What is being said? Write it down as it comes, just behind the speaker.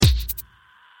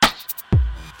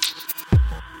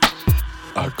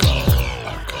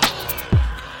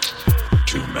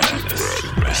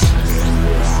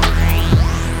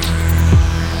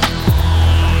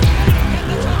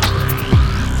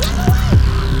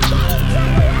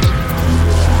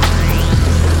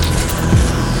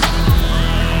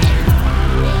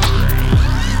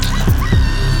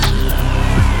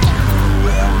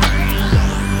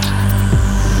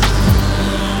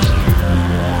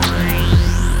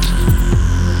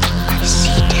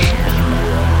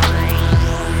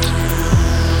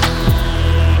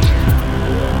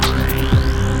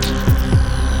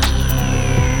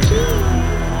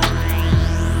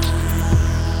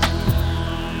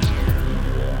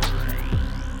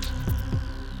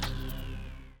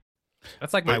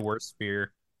That's like my worst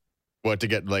fear. What, to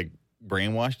get like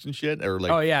brainwashed and shit, or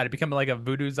like? Oh yeah, to become like a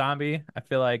voodoo zombie. I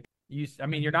feel like I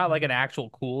mean, you're not like an actual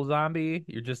cool zombie.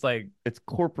 You're just like, It's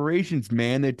corporations,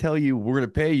 man. They tell you we're gonna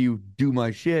pay you, do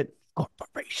my shit.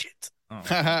 Corporations. oh,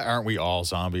 Aren't we all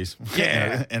zombies?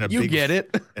 Yeah, in a you big, get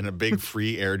it. in a big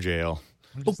free air jail.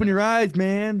 Open your eyes,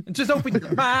 man. just open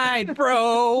your mind,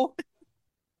 bro.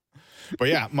 But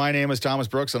yeah, my name is Thomas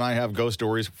Brooks, and I have ghost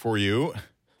stories for you.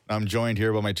 I'm joined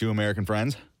here by my two American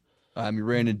friends, I'm your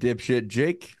random dipshit,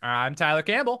 Jake. I'm Tyler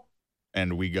Campbell.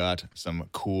 and we got some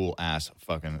cool ass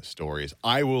fucking stories.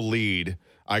 I will lead.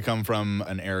 I come from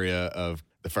an area of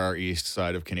the far east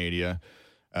side of Canada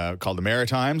called the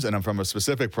Maritimes, and I'm from a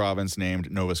specific province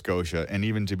named Nova Scotia. And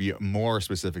even to be more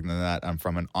specific than that, I'm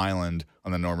from an island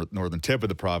on the northern tip of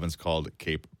the province called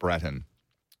Cape Breton.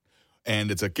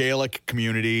 And it's a Gaelic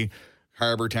community,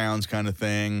 harbor towns kind of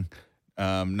thing.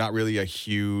 Not really a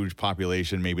huge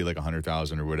population, maybe like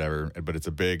 100,000 or whatever, but it's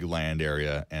a big land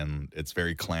area and it's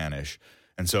very clannish.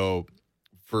 And so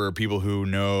for people who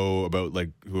know about, like,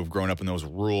 who have grown up in those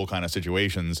rural kind of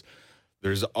situations,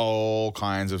 there's all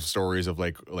kinds of stories of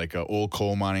like old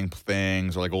coal mining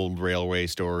things, or like old railway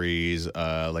stories.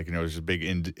 Like, you know, there's a big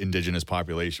indigenous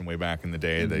population way back in the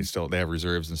day. Mm-hmm. They have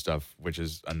reserves and stuff, which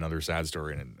is another sad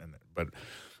story.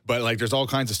 But like, there's all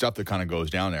kinds of stuff that kind of goes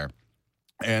down there.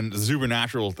 And the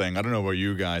supernatural thing, I don't know about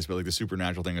you guys, but like the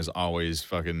supernatural thing has always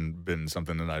fucking been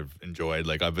something that I've enjoyed.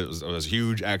 Like I was a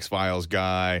huge X-Files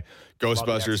guy.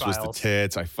 Ghostbusters was the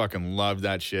tits. I fucking loved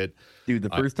that shit. Dude,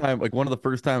 one of the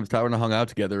first times Tyler and I hung out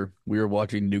together, we were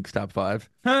watching Nuke's Top 5.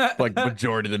 Like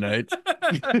majority of the night.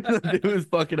 It was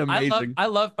fucking amazing.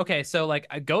 Okay, so like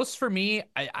ghosts for me,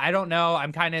 I don't know.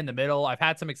 I'm kind of in the middle. I've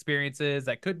had some experiences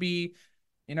that could be,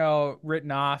 you know,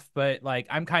 written off, but like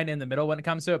I'm kind of in the middle when it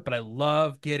comes to it. But I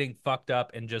love getting fucked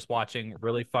up and just watching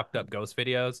really fucked up ghost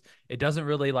videos. It doesn't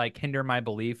really like hinder my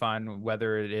belief on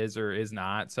whether it is or is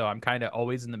not. So I'm kind of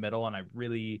always in the middle, and I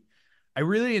really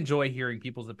enjoy hearing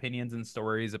people's opinions and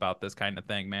stories about this kind of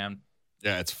thing, man.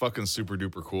 Yeah, it's fucking super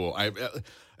duper cool.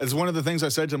 It's one of the things I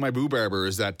said to my boo barber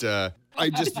is that I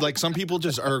just like, some people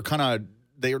just are kind of,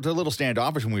 they're a little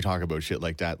standoffish when we talk about shit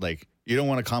like that. Like, you don't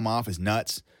want to come off as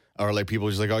nuts. Or like people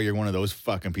just like, oh, you're one of those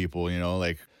fucking people, you know,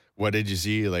 like, what did you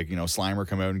see? Like, you know, Slimer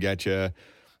come out and get you.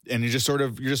 And you're just sort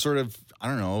of, I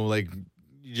don't know, like,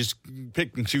 you just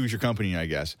pick and choose your company, I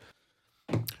guess.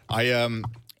 I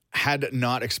had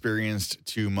not experienced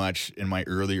too much in my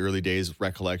early days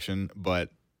recollection, but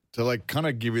to like kind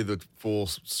of give you the full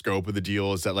scope of the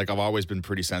deal is that like I've always been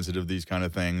pretty sensitive to these kind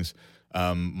of things.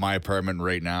 My apartment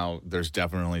right now, there's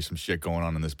definitely some shit going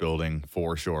on in this building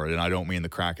for sure. And I don't mean the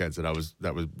crackheads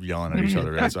that was yelling at each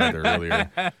other outside there earlier.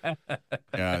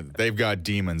 Yeah, they've got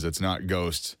demons. It's not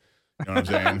ghosts. You know what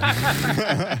I'm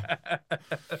saying?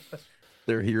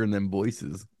 They're hearing them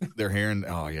voices. They're hearing.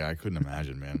 Oh yeah, I couldn't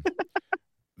imagine, man.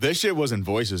 This shit wasn't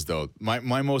voices though.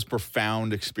 My most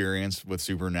profound experience with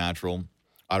supernatural,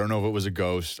 I don't know if it was a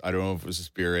ghost. I don't know if it was a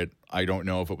spirit. I don't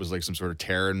know if it was like some sort of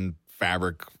Terran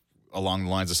fabric along the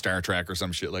lines of Star Trek or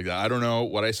some shit like that. I don't know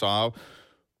what I saw,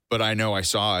 but I know I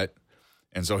saw it.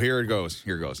 And so here it goes.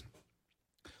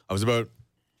 I was about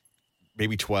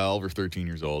maybe 12 or 13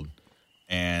 years old,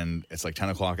 and it's like 10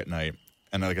 o'clock at night.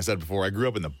 And like I said before, I grew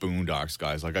up in the boondocks,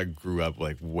 guys. Like I grew up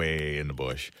like way in the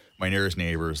bush. My nearest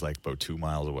neighbor is like about 2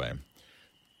 miles away.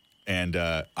 And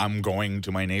I'm going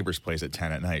to my neighbor's place at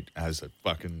 10 at night, as a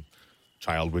fucking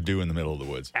child would do in the middle of the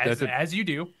woods. As you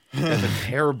do. That's a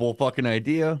terrible fucking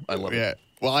idea. I love it. Yeah.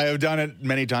 Well, I have done it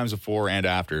many times before and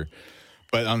after.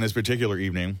 But on this particular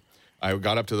evening, I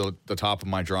got up to the top of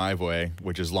my driveway,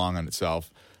 which is long on itself,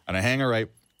 and I hang a right,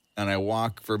 and I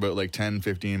walk for about like 10,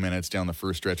 15 minutes down the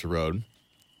first stretch of road,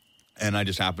 and I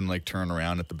just happen to like turn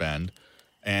around at the bend,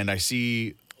 and I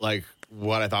see like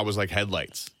what I thought was like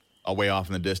headlights way off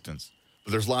in the distance.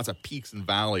 But there's lots of peaks and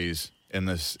valleys in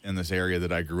this area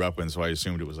that I grew up in, so I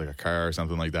assumed it was like a car or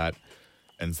something like that,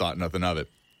 and thought nothing of it.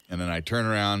 And then I turn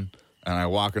around and I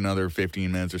walk another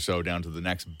 15 minutes or so down to the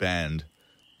next bend.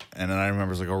 And then I remember, I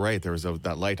was like, oh, right, there was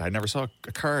that light. I never saw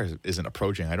a car isn't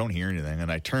approaching. I don't hear anything.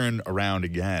 And I turn around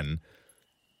again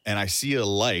and I see a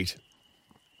light,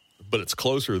 but it's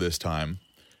closer this time.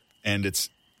 And it's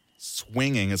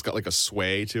swinging. It's got like a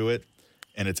sway to it,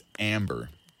 and it's amber.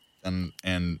 And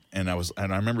I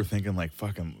remember thinking like,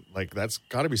 fucking, like, that's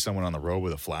got to be someone on the road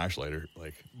with a flashlight or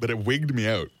like, but it wigged me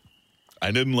out. I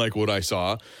didn't like what I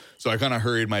saw, so I kind of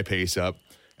hurried my pace up,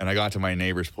 and I got to my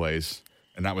neighbor's place,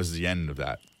 and that was the end of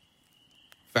that.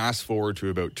 Fast forward to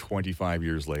about 25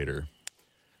 years later,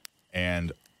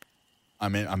 and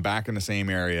I'm back in the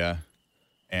same area,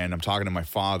 and I'm talking to my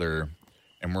father,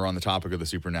 and we're on the topic of the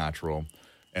supernatural.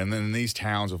 And then in these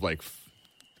towns of like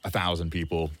 1,000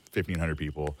 people, 1,500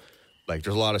 people, like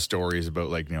there's a lot of stories about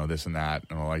like, you know, this and that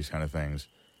and all these kind of things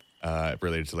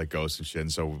related to like ghosts and shit.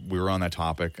 And so we were on that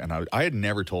topic, and I had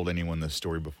never told anyone this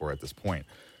story before at this point.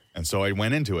 And so I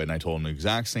went into it and I told him the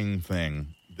exact same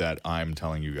thing that I'm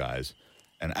telling you guys.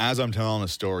 And as I'm telling the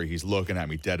story, he's looking at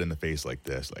me dead in the face like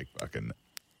this, like fucking,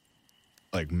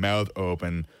 like mouth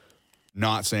open,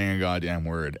 not saying a goddamn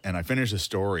word. And I finished the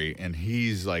story, and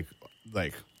he's like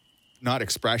not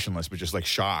expressionless, but just like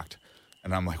shocked.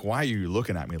 And I'm like, why are you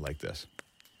looking at me like this?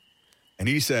 And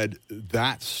he said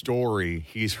that story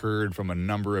he's heard from a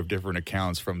number of different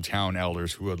accounts from town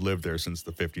elders who had lived there since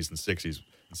the 50s and 60s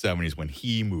and 70s when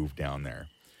he moved down there.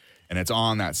 And it's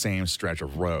on that same stretch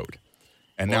of road.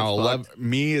 And now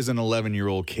me as an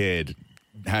 11-year-old kid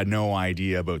had no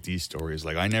idea about these stories.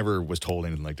 Like, I never was told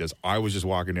anything like this. I was just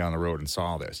walking down the road and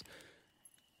saw this.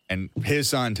 And his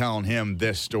son telling him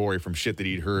this story from shit that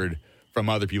he'd heard from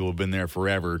other people who've been there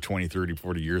forever, 20, 30,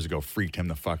 40 years ago, freaked him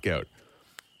the fuck out.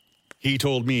 He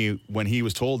told me when he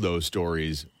was told those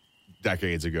stories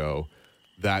decades ago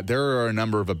that there are a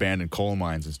number of abandoned coal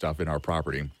mines and stuff in our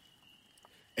property.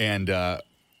 And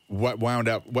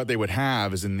what they would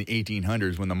have is in the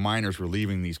 1800s, when the miners were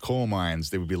leaving these coal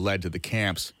mines, they would be led to the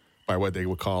camps by what they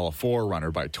would call a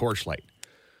forerunner, by torchlight.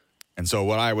 And so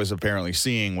what I was apparently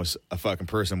seeing was a fucking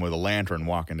person with a lantern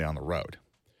walking down the road.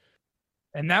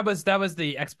 And that was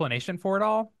the explanation for it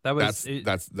all. That's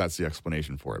the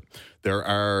explanation for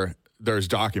it. There's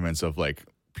documents of like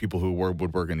people who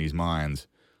would work in these mines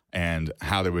and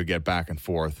how they would get back and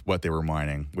forth, what they were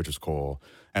mining, which is coal,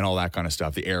 and all that kind of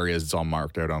stuff. The areas, it's all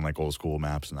marked out on like old school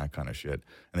maps and that kind of shit.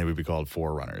 And they would be called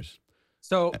forerunners.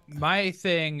 So my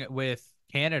thing with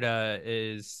Canada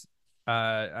is,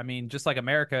 I mean, just like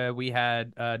America, we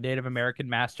had Native American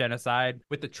mass genocide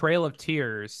with the Trail of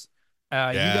Tears. You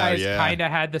guys kind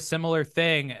of had the similar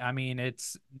thing. I mean,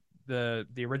 it's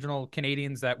the original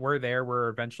Canadians that were there were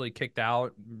eventually kicked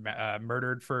out,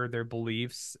 murdered for their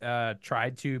beliefs,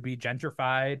 tried to be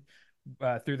gentrified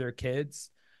through their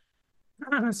kids.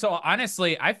 So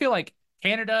honestly, I feel like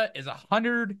Canada is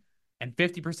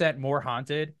 150% more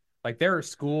haunted. Like, there are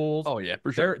schools. Oh yeah,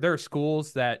 for sure. There are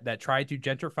schools that tried to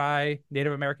gentrify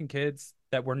Native American kids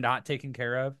that were not taken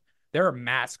care of. There are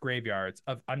mass graveyards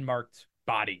of unmarked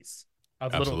bodies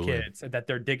of little kids that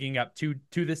they're digging up to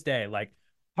this day. Like,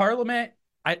 Parliament,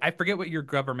 I forget what your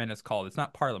government is called. It's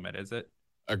not Parliament, is it?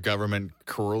 A government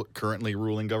currently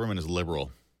ruling government is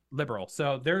liberal. Liberal.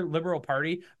 So their Liberal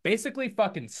Party basically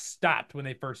fucking stopped when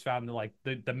they first found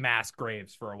the mass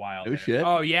graves for a while. Oh shit.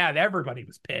 Oh yeah, everybody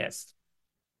was pissed.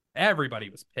 Everybody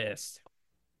was pissed.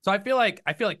 So I feel like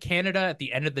Canada at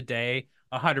the end of the day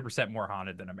 100% more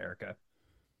haunted than America.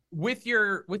 With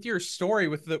your story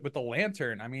with the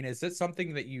lantern, I mean, is this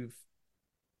something that you've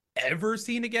ever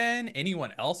seen again?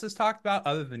 Anyone else has talked about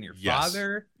other than your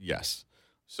father? Yes.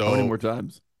 So how many more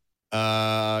times? 2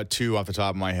 off the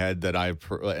top of my head that I've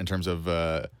in terms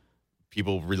of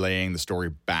people relaying the story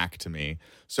back to me.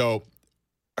 So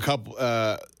a couple,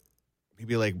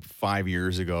 maybe like 5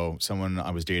 years ago, someone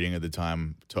I was dating at the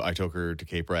time, I took her to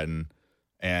Cape Breton,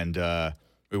 and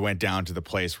we went down to the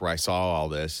place where I saw all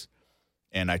this,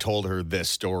 and I told her this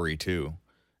story too,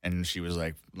 and she was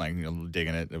like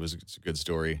digging it. It's a good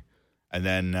story. And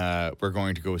then we're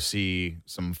going to go see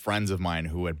some friends of mine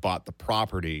who had bought the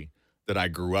property that I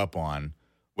grew up on,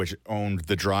 which owned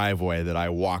the driveway that I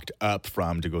walked up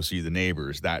from to go see the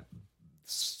neighbors, that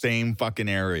same fucking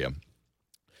area.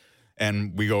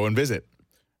 And we go and visit.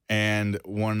 And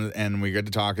we get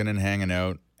to talking and hanging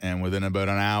out. And within about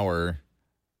an hour,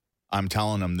 I'm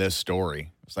telling them this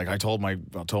story. It's like I told my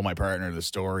partner the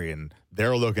story, and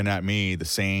they're looking at me the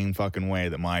same fucking way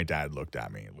that my dad looked at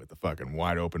me, with the fucking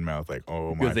wide open mouth, like,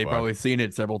 oh my. Because they've probably seen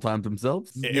it several times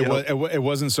themselves. It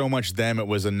wasn't so much them; it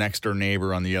was a next door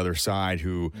neighbor on the other side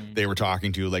who they were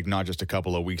talking to, like not just a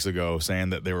couple of weeks ago, saying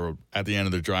that they were at the end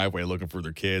of their driveway looking for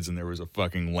their kids, and there was a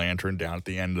fucking lantern down at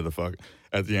the end of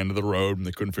the road, and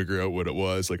they couldn't figure out what it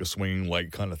was, like a swinging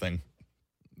light kind of thing.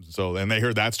 So, and they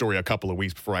heard that story a couple of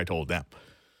weeks before I told them.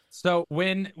 So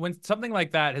when something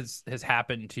like that has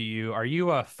happened to you, are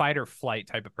you a fight or flight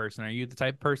type of person? Are you the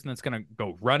type of person that's going to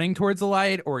go running towards the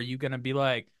light, or are you going to be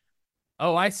like,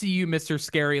 oh, I see you, Mr.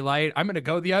 Scary Light, I'm going to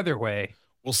go the other way?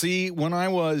 Well, see, when I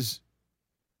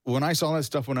saw that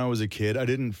stuff when I was a kid, I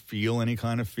didn't feel any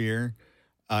kind of fear.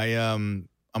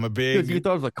 I'm a big. Because you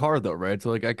thought it was a car, though, right? So,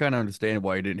 like, I kind of understand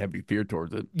why you didn't have any fear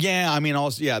towards it. Yeah, I mean,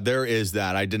 also, yeah, there is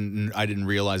that. I didn't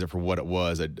realize it for what it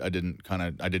was. I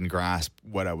didn't grasp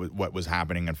what was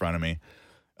happening in front of me.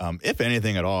 if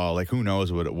anything at all. Like, who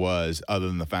knows what it was, other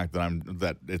than the fact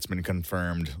that it's been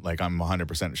confirmed. Like, I'm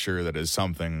 100% sure that is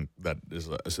something that is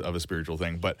of a spiritual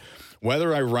thing. But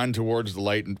whether I run towards the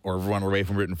light or run away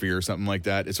from it in fear or something like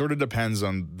that, it sort of depends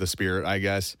on the spirit, I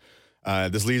guess.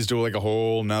 This leads to like a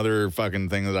whole nother fucking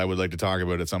thing that I would like to talk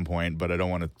about at some point, but I don't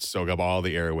want to soak up all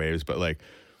the airwaves. But like,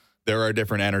 there are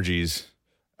different energies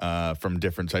from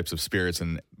different types of spirits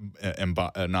and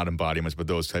not embodiments, but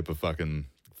those type of fucking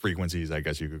frequencies, I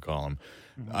guess you could call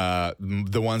them.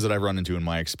 The ones that I've run into in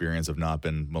my experience have not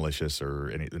been malicious or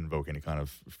invoke any kind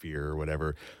of fear or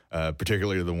whatever.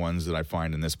 Particularly the ones that I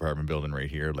find in this apartment building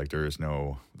right here. Like, there's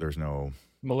no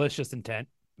malicious intent.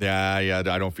 Yeah,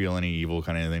 I don't feel any evil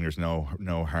kind of anything. There's no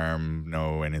harm,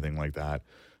 no anything like that.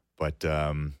 But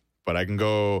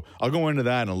I'll go into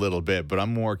that in a little bit, but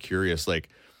I'm more curious, like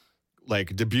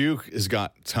Dubuque has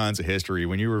got tons of history.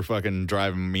 When you were fucking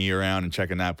driving me around and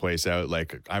checking that place out,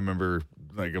 like, I remember,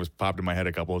 like, it was popped in my head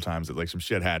a couple of times that like some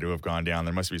shit had to have gone down.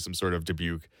 There must be some sort of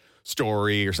Dubuque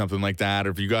story or something like that.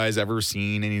 Or have you guys ever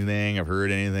seen anything? Have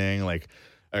heard anything? Like,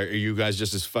 are you guys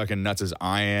just as fucking nuts as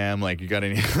I am? Like, you got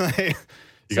any like,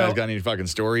 you guys got any fucking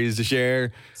stories to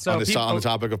share on the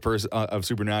topic of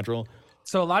supernatural?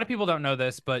 So a lot of people don't know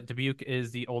this, but Dubuque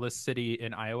is the oldest city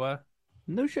in Iowa.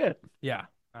 No shit. Yeah,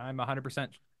 I'm 100%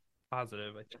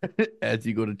 positive. As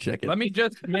you go to check it. Let me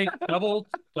just make double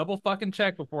fucking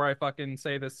check before I fucking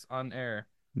say this on air.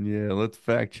 Yeah, let's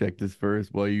fact check this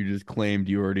first while you just claimed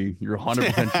you're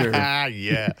 100% sure.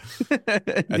 Yeah.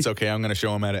 That's okay. I'm going to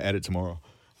him how to edit tomorrow.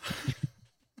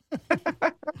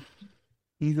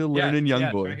 He's a learning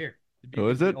young boy. Right here. Oh,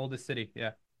 is it? The oldest city.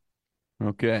 Yeah.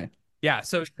 Okay. Yeah.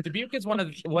 So Dubuque is one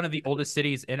of the oldest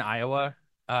cities in Iowa.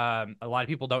 A lot of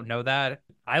people don't know that.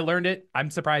 I learned it. I'm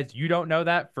surprised you don't know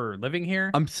that for living here.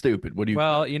 I'm stupid. What do you?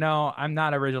 Well, I'm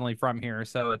not originally from here,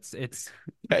 so it's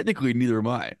technically neither am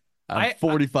I. I'm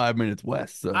 45 minutes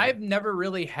west. So I've never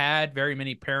really had very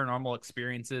many paranormal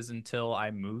experiences until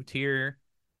I moved here.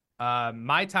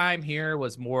 My time here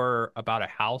was more about a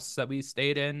house that we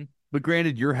stayed in. But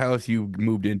granted, your house you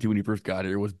moved into when you first got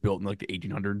here was built in like the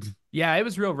 1800s. Yeah, it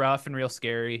was real rough and real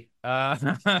scary.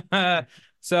 So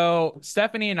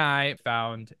Stephanie and I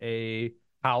found a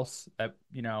house that,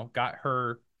 got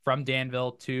her from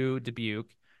Danville to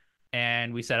Dubuque,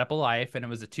 and we set up a life, and it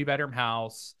was a 2-bedroom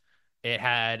house. It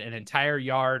had an entire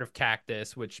yard of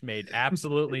cactus, which made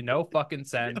absolutely no fucking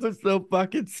sense. That was so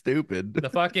fucking stupid.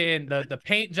 The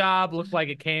paint job looked like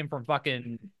it came from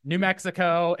fucking New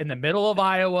Mexico in the middle of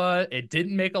Iowa. It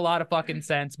didn't make a lot of fucking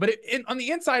sense, but on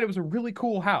the inside, it was a really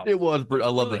cool house. It was. I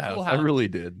love the house. I really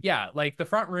did. Yeah, like the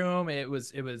front room, it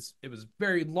was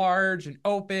very large and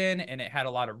open, and it had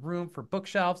a lot of room for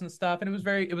bookshelves and stuff, and it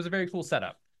was a very cool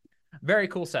setup. Very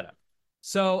cool setup.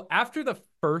 So after the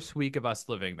first week of us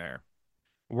living there,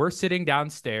 we're sitting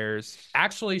downstairs.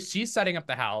 Actually, she's setting up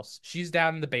the house. She's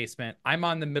down in the basement. I'm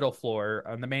on the middle floor,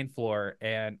 on the main floor,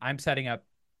 and I'm setting up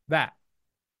that.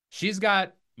 She's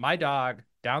got my dog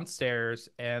downstairs,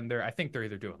 and I think they're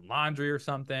either doing laundry or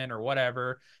something or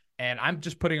whatever, and I'm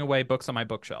just putting away books on my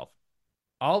bookshelf.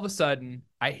 All of a sudden,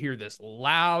 I hear this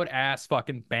loud ass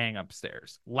fucking bang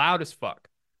upstairs. Loud as fuck.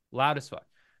 Loud as fuck.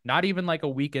 Not even like a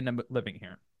week into living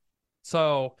here.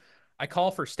 So I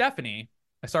call for Stephanie.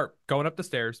 I start going up the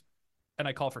stairs, and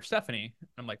I call for Stephanie.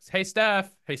 I'm like, hey, Steph.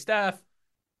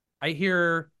 I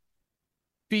hear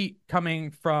feet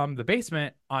coming from the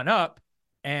basement on up,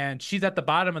 and she's at the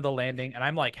bottom of the landing, and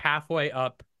I'm like halfway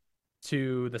up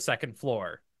to the second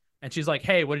floor. And she's like,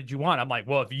 hey, what did you want? I'm like,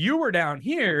 well, if you were down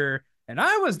here and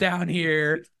I was down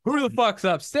here, who the fuck's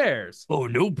upstairs? Oh,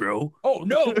 no, bro. Oh,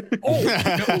 no.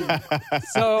 Oh, no.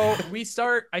 So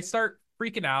I start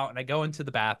freaking out, and I go into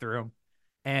the bathroom.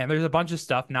 And there's a bunch of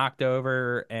stuff knocked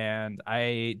over, and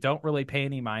I don't really pay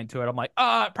any mind to it. I'm like,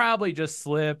 it probably just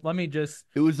slipped. Let me just.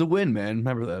 It was the wind, man.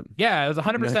 Remember that? Yeah, it was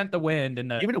 100% the wind.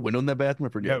 And even a window in that bathroom?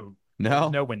 I forget.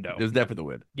 No window. It was definitely the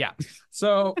wind. Yeah.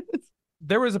 So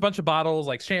there was a bunch of bottles,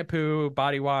 like shampoo,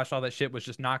 body wash, all that shit was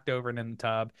just knocked over and in the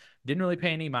tub. Didn't really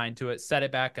pay any mind to it. Set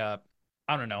it back up.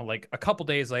 I don't know, like a couple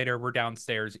days later, we're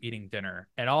downstairs eating dinner,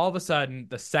 and all of a sudden,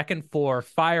 the second floor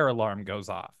fire alarm goes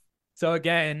off. So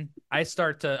again,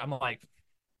 I'm like,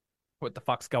 what the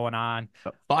fuck's going on?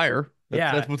 Fire.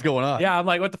 That's what's going on. Yeah, I'm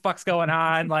like, what the fuck's going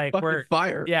on? Like, we're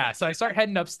fire. Yeah, so I start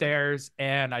heading upstairs,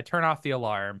 and I turn off the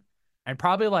alarm, and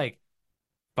probably like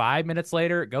 5 minutes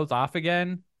later, it goes off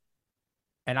again,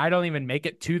 and I don't even make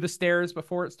it to the stairs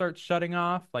before it starts shutting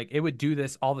off. Like, it would do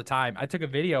this all the time. I took a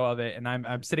video of it, and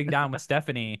I'm sitting down with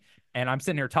Stephanie, and I'm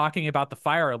sitting here talking about the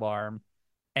fire alarm.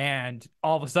 And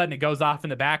all of a sudden it goes off in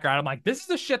the background. I'm like, this is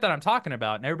the shit that I'm talking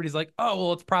about. And everybody's like, oh,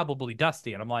 well, it's probably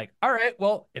dusty. And I'm like, all right,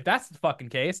 well, if that's the fucking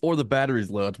case, Or the battery's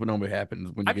low. That's what normally happens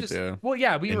when you I've get just, there. well,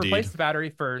 yeah, we Indeed. replaced the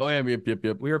battery Oh, first. yeah,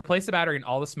 yep. We replaced the battery in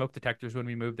all the smoke detectors when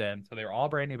we moved in. So they were all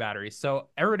brand new batteries. So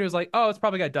everybody was like, oh, it's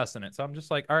probably got dust in it. So I'm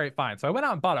just like, all right, fine. So I went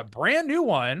out and bought a brand new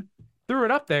one, threw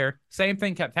it up there. Same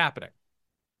thing kept happening.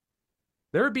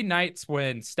 There would be nights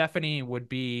when Stephanie would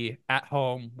be at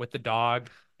home with the dog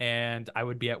and I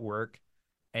would be at work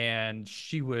and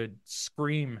she would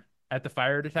scream at the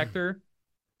fire detector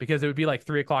because it would be like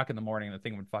 3 o'clock in the morning and the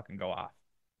thing would fucking go off.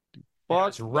 And it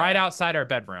was right outside our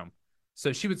bedroom.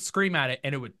 So she would scream at it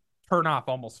and it would turn off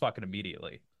almost fucking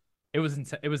immediately. It was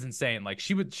insane. Like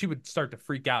she would start to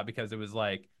freak out because it was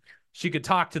like she could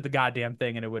talk to the goddamn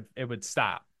thing and it would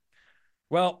stop.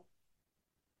 Well,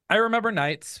 I remember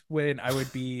nights when I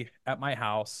would be at my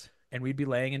house and we'd be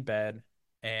laying in bed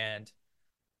and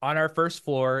on our first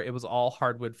floor it was all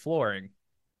hardwood flooring.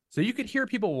 So you could hear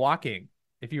people walking.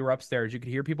 If you were upstairs, you could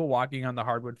hear people walking on the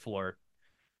hardwood floor.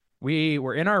 We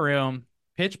were in our room,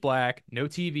 pitch black, no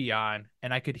TV on,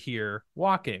 and I could hear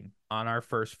walking on our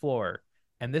first floor.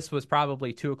 And this was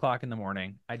probably 2 o'clock in the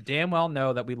morning. I damn well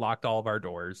know that we locked all of our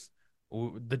doors.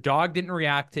 The dog didn't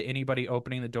react to anybody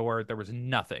opening the door. There was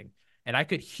nothing. And I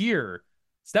could hear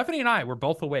Stephanie and I were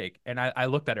both awake. And I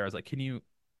looked at her. I was like, can you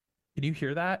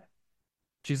hear that?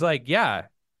 She's like, yeah,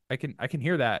 I can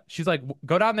hear that. She's like,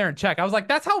 go down there and check. I was like,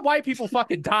 that's how white people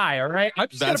fucking die, all right? I'm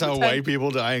just That's gonna how pretend, white people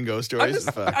die in ghost I'm stories.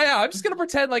 just yeah, I'm just gonna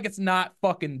pretend like it's not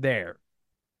fucking there.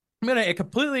 I'm gonna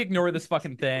completely ignore this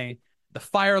fucking thing. The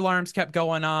fire alarms kept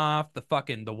going off, the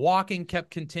walking kept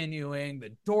continuing,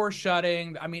 the door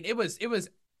shutting. I mean,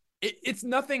 it's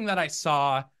nothing that I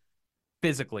saw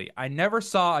physically. I never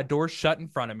saw a door shut in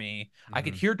front of me. I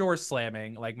could hear doors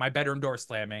slamming, like my bedroom door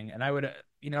slamming, and I would,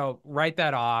 write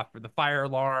that off. Or the fire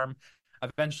alarm.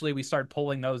 Eventually, we started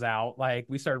pulling those out. Like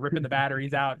we started ripping the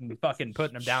batteries out and fucking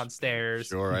putting them downstairs.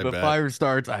 Sure, I The bet. fire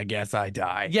starts, I guess I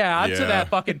die. Yeah, I'm to Yeah. that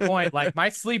fucking point. Like my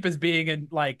sleep is being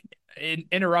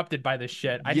interrupted by this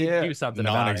shit. I need to do something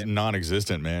about it.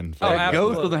 Non-existent, man. Oh, That Fuck. ghost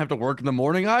absolutely. doesn't have to work in the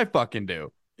morning. I fucking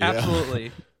do. Yeah.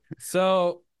 Absolutely.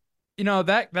 So,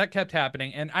 that kept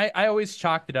happening, and I always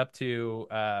chalked it up to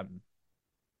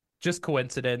just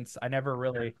coincidence. I don't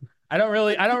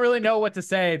really know what to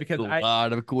say because A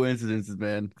lot of coincidences,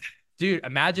 man. dude,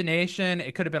 imagination.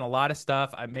 It could have been a lot of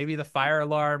stuff. Maybe the fire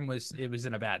alarm was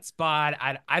in a bad spot.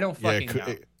 I don't Yeah, fucking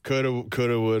know.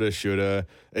 coulda, woulda, shoulda.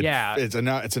 Yeah. It's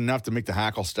enough to make the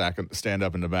hackle stand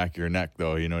up in the back of your neck,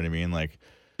 though. You know what I mean? Like,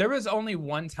 There was only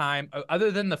one time, other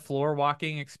than the floor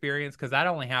walking experience, because that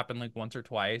only happened like once or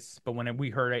twice. But when we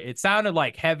heard it, it sounded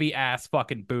like heavy ass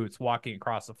fucking boots walking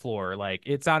across the floor. Like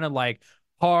it sounded like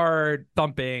hard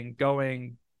thumping,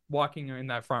 walking in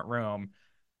that front room.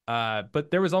 But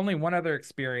there was only one other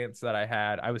experience that I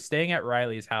had. I was staying at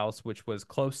Riley's house, which was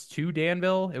close to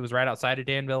Danville. It was right outside of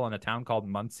Danville in a town called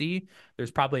Muncie. There's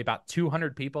probably about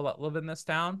 200 people that live in this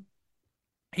town.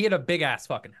 He had a big ass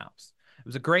fucking house. It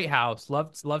was a great house.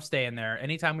 Loved staying there.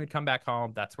 Anytime we'd come back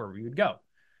home, that's where we would go.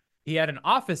 He had an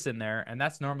office in there, and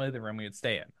that's normally the room we would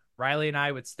stay in. Riley and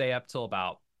I would stay up till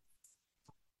about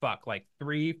like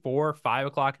 3, 4, 5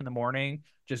 o'clock in the morning,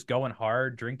 just going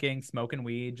hard, drinking, smoking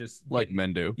weed, just Like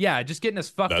men do. yeah, just getting as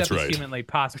fucked That's up right. as humanly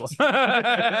possible.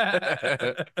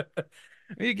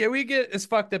 we get as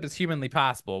fucked up as humanly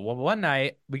possible. Well, one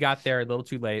night we got there a little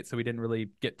too late, so we didn't really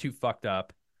get too fucked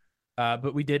up.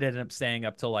 But we did end up staying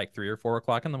up till like 3 or 4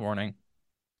 o'clock in the morning.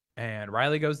 And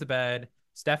Riley goes to bed.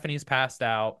 Stephanie's passed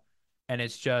out, and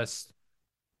it's just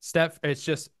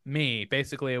me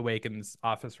basically awakens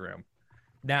office room.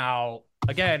 Now,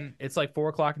 again, it's like 4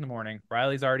 o'clock in the morning.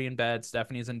 Riley's already in bed.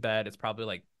 Stephanie's in bed. It's probably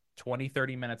like 20,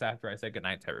 30 minutes after I said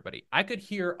goodnight to everybody. I could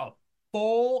hear a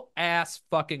full ass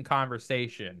fucking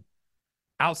conversation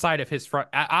outside of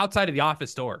outside of the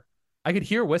office door. I could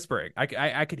hear whispering.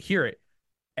 I could hear it.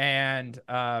 And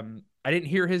I didn't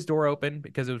hear his door open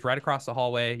because it was right across the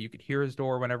hallway. You could hear his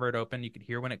door whenever it opened. You could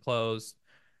hear when it closed.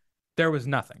 There was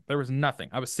nothing.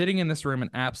 I was sitting in this room in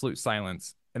absolute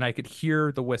silence, and I could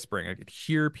hear the whispering. I could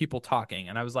hear people talking,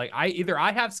 and I was like, either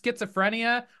I have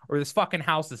schizophrenia or this fucking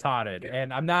house is haunted,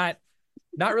 and I'm not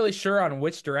really sure on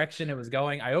which direction it was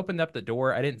going. I opened up the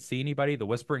door. I didn't see anybody. The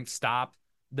whispering stopped.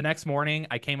 The next morning,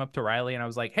 I came up to Riley and I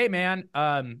was like, "Hey, man,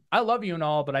 I love you and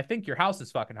all, but I think your house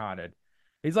is fucking haunted."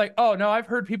 He's like, "Oh no, I've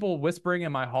heard people whispering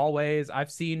in my hallways. I've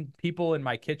seen people in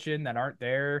my kitchen that aren't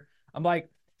there." I'm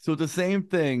like, So it's the same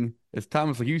thing as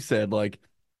Thomas, like you said, like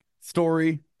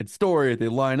story and story, they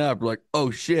line up. We're like,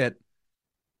 oh shit.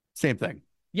 Same thing.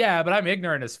 Yeah, but I'm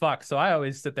ignorant as fuck, so I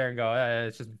always sit there and go,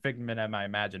 it's just a figment of my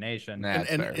imagination. Nah, And,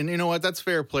 that's and fair. and you know what? That's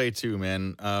fair play too,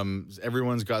 man.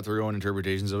 Everyone's got their own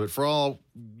interpretations of it. For all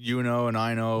you know, and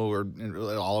I know, or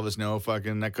all of us know,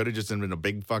 fucking that could have just been a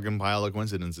big fucking pile of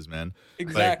coincidences, man. Like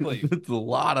Exactly. It's a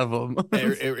lot of them.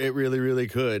 it really, really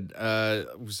could.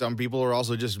 Some people are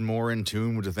also just more in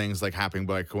tune with things like happening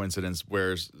by coincidence,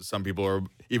 whereas some people are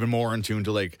even more in tune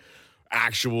to like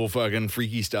actual fucking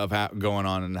freaky stuff going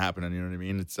on and happening. You know what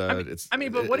I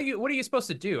mean? But what are you supposed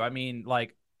to do? I mean,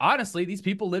 like honestly, these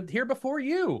people lived here before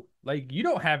you. Like you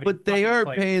don't have any But they fucking are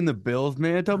claim. paying the bills,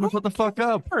 man. Tell them to shut the fuck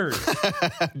up.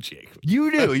 Jake.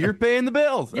 You do. You're paying the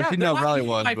bills. Yeah, Actually, they're no, not Riley eating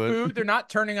was, my but food. They're not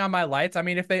turning on my lights. I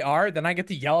mean, if they are, then I get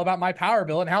to yell about my power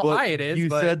bill and how high it is. you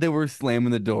But said they were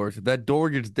slamming the doors. If that door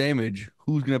gets damaged,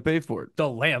 who's gonna pay for it? the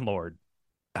landlord.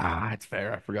 Ah, that's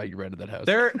fair. I forgot you rented that house.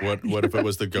 They're What if it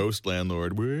was the ghost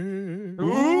landlord? Ooh.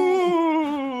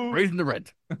 Raising the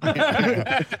rent.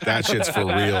 That shit's for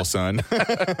real, son.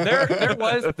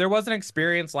 there was an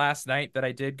experience last night that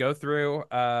I did go through.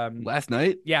 Last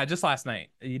night? Yeah, just last night.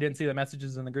 You didn't see the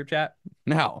messages in the group chat?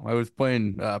 No, I was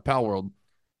playing Pal World.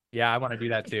 Yeah, I want to do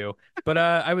that too. But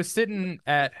I was sitting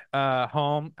at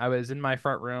home. I was in my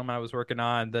front room. I was working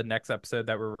on the next episode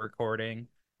that we're recording,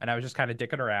 and I was just kind of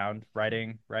dicking around,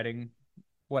 writing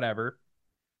whatever.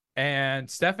 And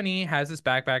Stephanie has this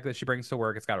backpack that she brings to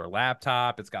work. It's got her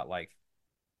laptop. It's got like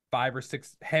 5 or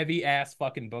 6 heavy ass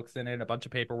fucking books in it, a bunch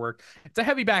of paperwork. It's a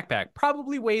heavy backpack.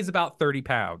 Probably weighs about 30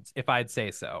 pounds, if I'd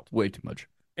say so. Way too much.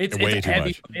 It's Way a too heavy.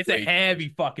 much. It's a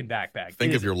heavy fucking backpack.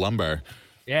 Think It of is- your lumbar.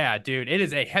 Yeah, dude. It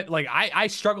is like I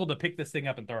struggled to pick this thing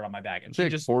up and throw it on my back, and It's she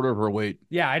like just quarter of her weight.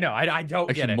 yeah, I know. I don't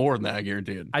get Actually, it. more than that, I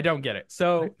guarantee it. I don't get it.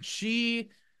 So she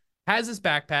has this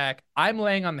backpack. I'm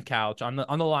laying on the couch, on the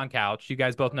long couch. You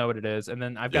guys both know what it is. And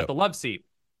then I've got Yep. the love seat.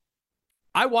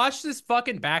 I watched this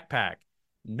fucking backpack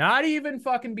not even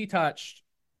fucking be touched,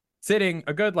 sitting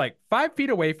a good like 5 feet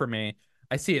away from me.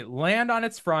 I see it land on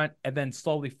its front and then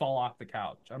slowly fall off the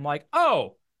couch. I'm like,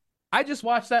 oh, I just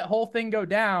watched that whole thing go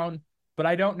down, but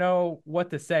I don't know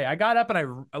what to say. I got up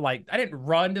and I didn't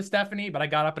run to Stephanie, but I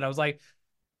got up and I was like,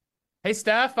 hey,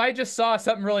 Steph, I just saw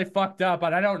something really fucked up,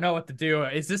 but I don't know what to do.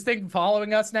 Is this thing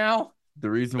following us now? The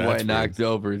reason why That's it knocks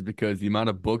over is because the amount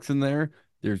of books in there,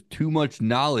 there's too much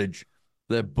knowledge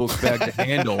for that book bag to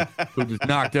handle, so it just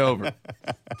knocked over.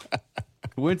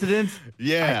 Coincidence?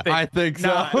 Yeah. I think so.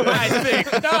 No, I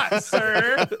think not,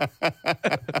 sir.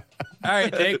 All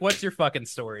right, Jake, what's your fucking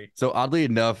story? So oddly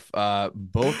enough,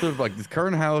 both of like this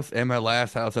current house and my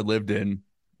last house I lived in,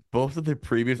 both of the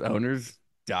previous owners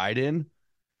died in,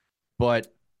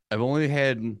 but I've only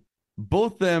had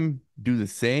both them do the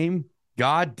same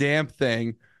goddamn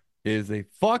thing, is they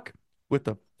fuck with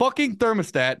the fucking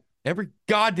thermostat every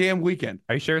goddamn weekend.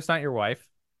 Are you sure it's not your wife?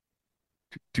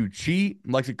 Dude, she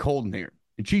likes it cold in here.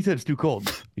 And she said it's too cold.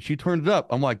 And she turned it up.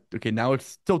 I'm like, okay, now it's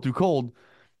still too cold.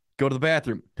 Go to the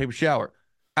bathroom, take a shower.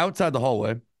 Outside the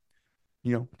hallway,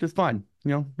 just fine,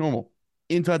 normal.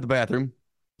 Inside the bathroom,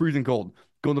 freezing cold.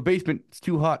 Go in the basement, it's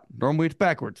too hot. Normally it's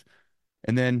backwards.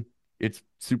 And then it's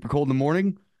super cold in the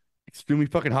morning, extremely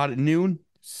fucking hot at noon,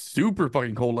 super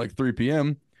fucking cold like 3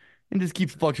 p.m. And just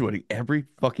keeps fluctuating every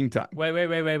fucking time. Wait.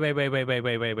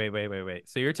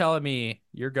 So you're telling me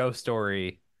your ghost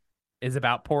story is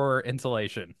about poor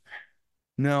insulation?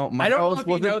 No, my I don't know house if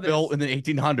you know wasn't this. built in the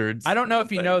 1800s. I don't know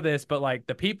if you know this, but like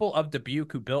the people of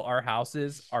Dubuque who built our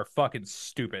houses are fucking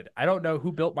stupid. I don't know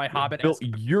who built my Hobbit. Built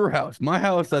your house. My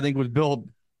house, I think, was built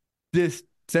this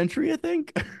century, I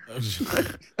think.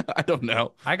 I don't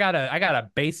know. I got a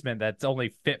basement that's only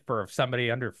fit for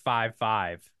somebody under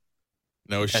 5'5".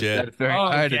 No shit. That's very, Oh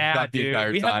I had to yeah, duck the dude.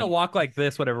 entire We have to time. walk like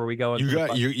this whenever we go. You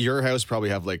got your house probably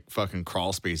have like fucking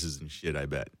crawl spaces and shit, I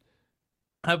bet.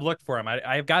 I've looked for them.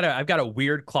 I've got a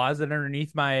weird closet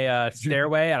underneath my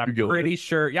stairway, and I'm You go in pretty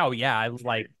sure. Yeah, oh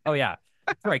yeah.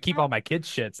 That's where I keep all my kids'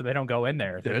 shit so they don't go in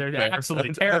there. They're Fair.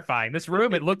 absolutely terrifying. This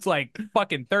room, it looks like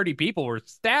fucking 30 people were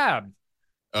stabbed.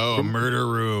 Oh, a murder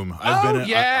room.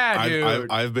 Yeah,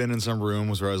 dude. I've been in some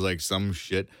rooms where I was like, some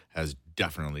shit has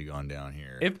definitely gone down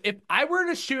here. If I were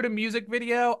to shoot a music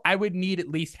video, I would need at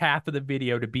least half of the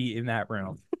video to be in that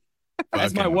room.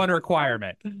 That's my Fucking- one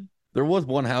requirement. There was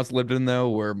one house lived in though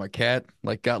where my cat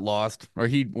like got lost, or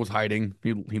he was hiding.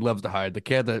 He loves to hide. The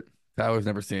cat that I was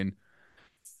never seen.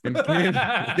 And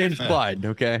his name's Clyde.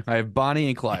 Okay, I have Bonnie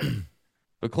and Clyde.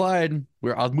 But Clyde,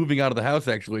 where I was moving out of the house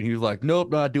actually, and he was like,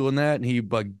 "Nope, not doing that." And he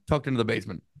like tucked into the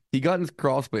basement. He got in this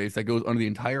crawl space that goes under the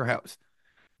entire house.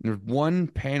 And there's one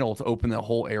panel to open that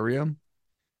whole area,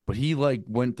 but he like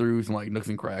went through some like nooks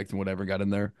and cracks and whatever, got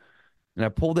in there. And I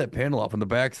pulled that panel off on the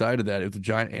back side of that. It was a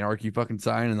giant anarchy fucking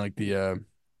sign and like the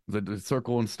The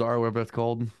circle and star, whatever that's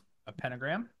called. A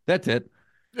pentagram? That's it.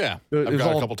 Yeah, It I've was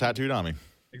got a all couple tattooed on me.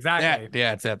 Exactly.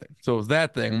 yeah, it's that thing. So it was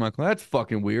that thing. I'm like, well, that's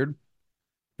fucking weird.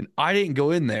 And I didn't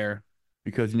go in there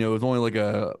because it was only like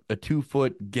a 2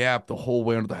 foot gap the whole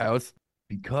way under the house.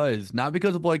 Not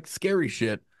because of like scary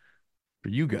shit for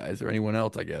you guys or anyone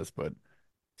else, I guess, but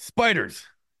spiders.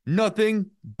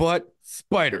 Nothing but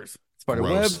spiders. Spider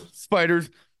Gross. webs, spiders.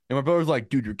 And my brother's like,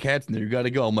 dude, your cat's in there. You got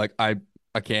to go. I'm like, I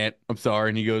can't. I'm sorry.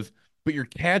 And he goes, but your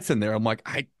cat's in there. I'm like,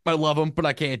 I love him, but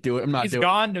I can't do it. I'm not He's doing it.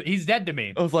 gone. He's dead to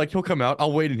me. I was like, he'll come out.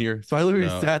 I'll wait in here. So I literally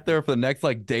No. sat there for the next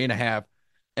like day and a half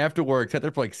after work, sat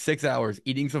there for like 6 hours,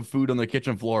 eating some food on the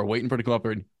kitchen floor, waiting for it to come up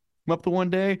there. And come up to one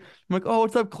day. I'm like, oh,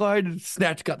 what's up, Clyde? And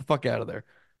snatch, got the fuck out of there.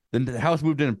 Then the house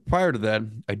moved in. Prior to that,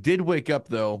 I did wake up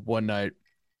though one night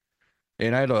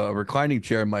and I had a reclining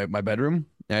chair in my bedroom.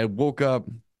 And I woke up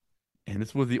and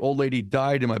this was the old lady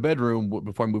died in my bedroom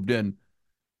before I moved in.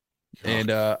 And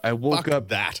I woke Fuck up.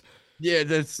 that. Yeah,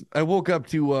 I woke up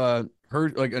to her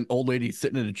like an old lady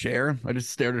sitting in a chair. I just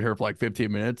stared at her for like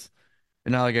 15 minutes.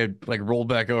 And now I rolled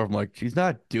back over. I'm like, she's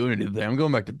not doing anything. I'm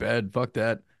going back to bed. Fuck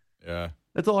that. Yeah.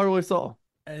 That's all I really saw.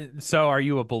 So are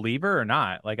you a believer or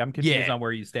not? Like, I'm confused Yeah. on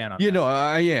where you stand on You that. know,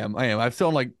 I am. I've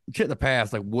shown like shit in the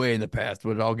past, like way in the past,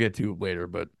 but I'll get to later.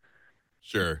 But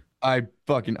Sure. I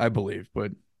believe,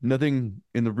 but nothing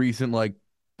in the recent like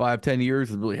 5-10 years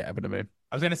has really happened to me.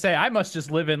 I was gonna say I must just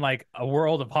live in like a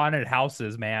world of haunted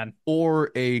houses, man.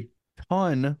 Or a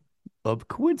ton of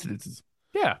coincidences.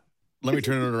 Yeah. Let me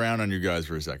turn it around on you guys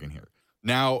for a second here.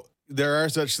 Now, there are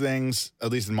such things,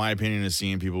 at least in my opinion, as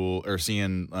seeing people or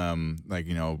seeing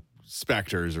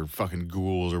specters or fucking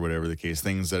ghouls or whatever the case,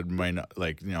 things that might not,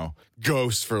 like,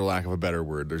 ghosts for lack of a better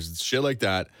word. There's shit like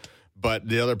that. But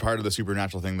the other part of the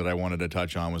supernatural thing that I wanted to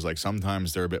touch on was like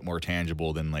sometimes they're a bit more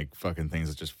tangible than like fucking things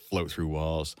that just float through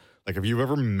walls. Like, have you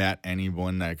ever met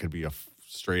anyone that could be a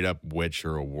straight up witch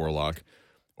or a warlock,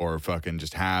 or fucking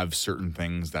just have certain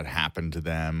things that happen to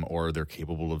them, or they're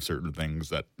capable of certain things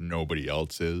that nobody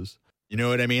else is? You know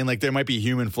what I mean? Like, there might be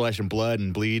human flesh and blood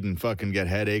and bleed and fucking get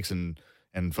headaches and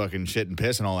fucking shit and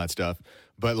piss and all that stuff.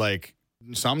 But like,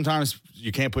 sometimes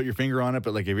you can't put your finger on it.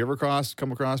 But like, have you ever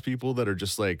come across people that are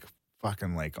just like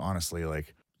fucking, like, honestly,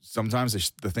 like,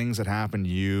 sometimes the things that happen to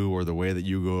you or the way that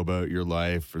you go about your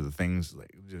life, or the things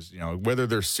like just, whether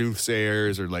they're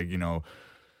soothsayers or like,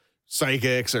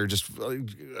 psychics, or just,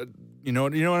 you know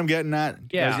what I'm getting at? You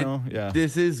Yeah. guys know? Yeah.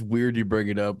 This is weird you bring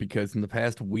it up because in the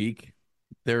past week,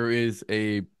 there is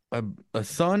a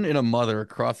son and a mother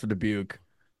across the Dubuque.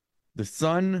 The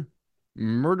son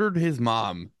murdered his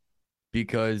mom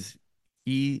because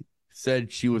he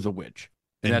said she was a witch.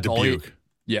 And In that's all he, Dubuque.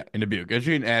 yeah, in Dubuque.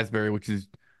 Actually in Asbury, which is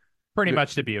Pretty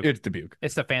much Dubuque. it's Dubuque.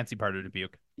 It's the fancy part of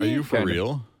Dubuque. Are you for Kinda.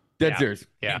 real? Dead Yeah. serious.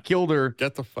 Yeah. He killed her.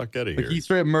 Get the fuck out of Like, here. he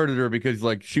straight up murdered her because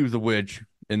like she was a witch,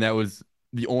 and that was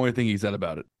the only thing he said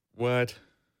about it. What?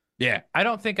 Yeah. I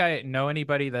don't think I know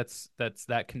anybody that's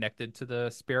that connected to the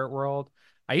spirit world.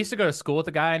 I used to go to school with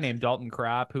a guy named Dalton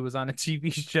Crop who was on a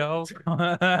TV show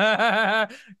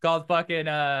called fucking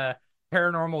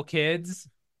Paranormal Kids.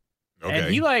 Okay.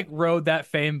 And he like rode that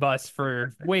fame bus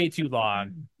for way too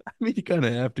long. I mean, you kind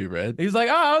of have to, right? He's like,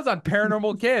 oh, I was on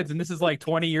Paranormal Kids, and this is like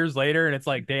 20 years later, and it's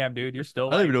like, damn, dude, you're still.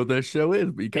 I don't Like, even know what that show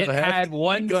is, but you kind it of have had to.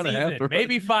 one You kinda have season, to, right?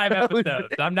 maybe 5 episodes.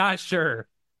 I'm not sure.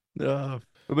 What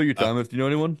about you, Thomas? Do you know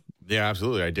anyone? Yeah,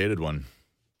 absolutely. I dated one.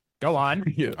 Go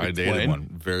on. Yeah, I dated explain. one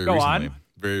very Go recently. on.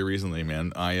 Very recently,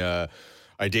 man. I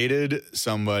dated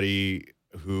somebody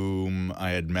whom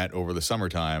I had met over the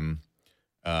summertime.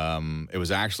 It was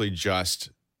actually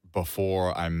just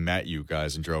before I met you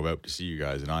guys and drove out to see you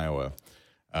guys in Iowa.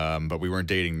 But we weren't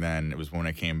dating then. It was when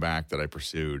I came back that I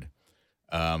pursued.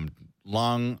 I'll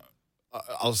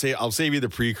save you the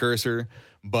precursor,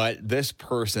 but this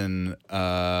person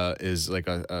is like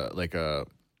a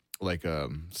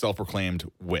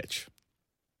self-proclaimed witch.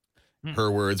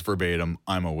 Her words verbatim,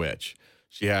 I'm a witch.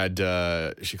 She claimed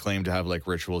to have like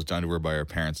rituals done to her by her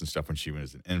parents and stuff when she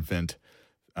was an infant.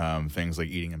 Things like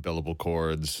eating umbilical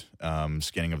cords,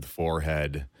 skinning of the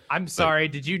forehead. I'm sorry.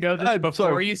 Did you know this I'm before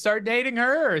sorry. you start dating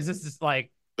her, or is this just like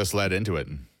This led into it.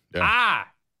 Yeah.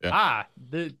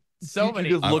 so You many?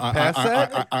 just look past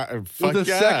that? Fuck Was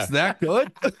the yeah. sex that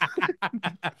good?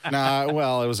 Nah,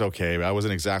 well, it was okay. I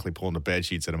wasn't exactly pulling the bed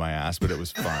sheets out of my ass, but it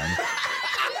was fine.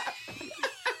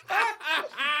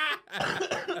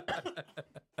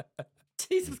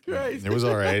 Jesus Christ. It was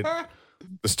all right.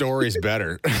 The story's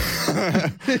better.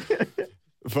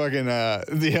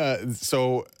 Fucking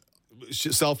so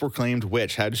self-proclaimed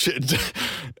witch had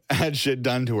shit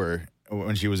done to her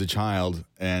when she was a child,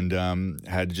 and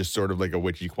had just sort of like a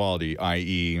witchy quality,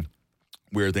 i.e.,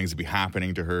 weird things would be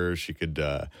happening to her. She could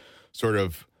sort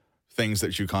of things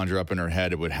that she conjure up in her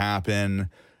head, it would happen.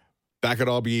 That could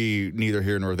all be neither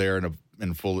here nor there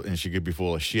and she could be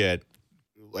full of shit.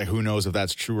 Like, who knows if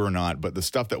that's true or not, but the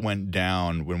stuff that went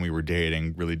down when we were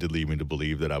dating really did lead me to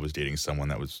believe that I was dating someone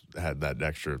that had that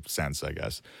extra sense, I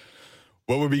guess.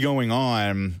 What would be going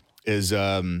on is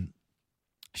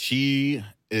she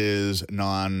is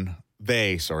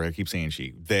they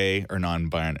are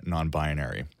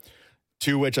non-binary.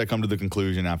 To which I come to the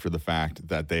conclusion after the fact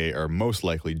that they are most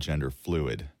likely gender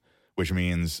fluid, which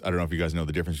means, I don't know if you guys know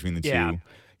the difference between the two.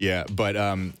 Yeah, but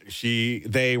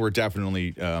they were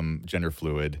definitely gender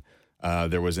fluid.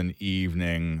 There was an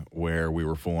evening where we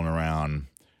were fooling around,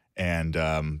 and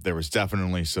there was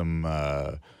definitely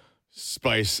some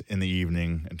spice in the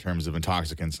evening in terms of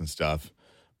intoxicants and stuff.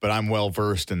 But I'm well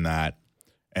versed in that.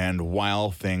 And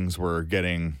while things were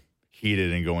getting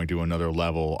heated and going to another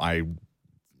level, I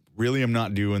really am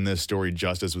not doing this story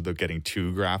justice without getting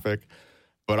too graphic.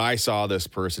 But I saw this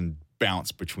person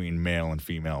bounce between male and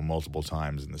female multiple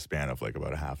times in the span of like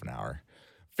about a half an hour.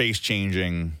 Face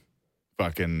changing,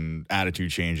 fucking attitude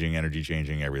changing, energy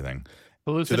changing, everything.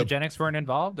 Hallucinogenics weren't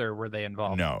involved, or were they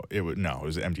involved? No, it was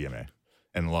MDMA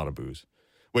and a lot of booze,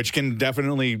 which can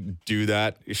definitely do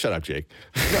that. Shut up, Jake.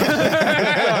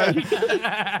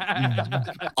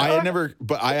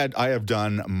 I have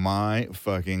done my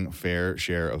fucking fair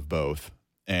share of both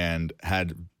and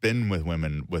had been with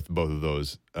women with both of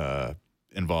those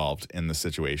involved in the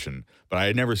situation, but I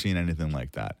had never seen anything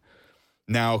like that.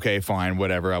 Now, okay, fine,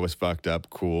 whatever. I was fucked up.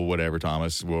 Cool, whatever,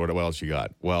 Thomas. What else you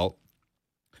got? Well,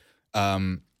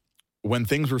 when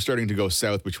things were starting to go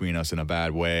south between us in a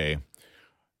bad way,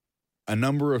 a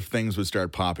number of things would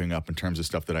start popping up in terms of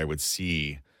stuff that I would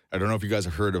see. I don't know if you guys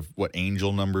have heard of what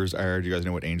angel numbers are. Do you guys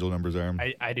know what angel numbers are?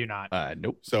 I do not.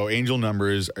 Nope. So angel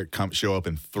numbers show up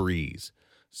in threes.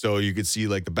 So you could see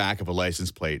like the back of a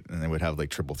license plate and they would have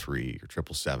like 333 or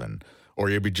 777. Or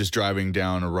you'd be just driving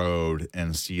down a road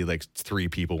and see like 3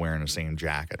 people wearing the same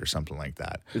jacket or something like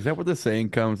that. Is that what the saying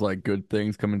comes, like good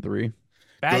things come in 3?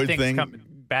 Bad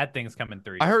things come in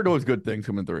 3. I heard always good things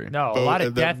come in 3. No, a lot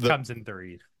of death comes in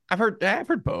 3. I've heard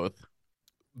both.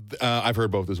 I've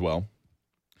heard both as well.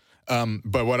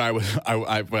 But what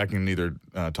I can neither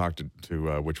talk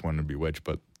to which one would be which,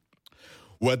 but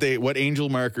what angel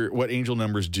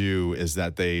numbers do is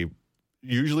that they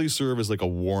usually serve as like a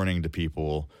warning to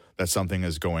people that something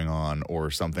is going on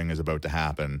or something is about to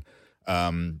happen.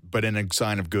 But in a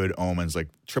sign of good omens, like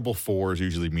 444s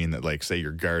usually mean that, like, say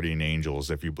your guardian angels,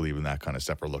 if you believe in that kind of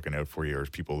stuff, are looking out for you, or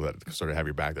people that sort of have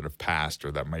your back that have passed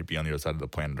or that might be on the other side of the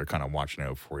planet are kind of watching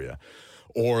out for you.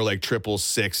 Or like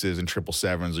 666s and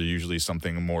 777s are usually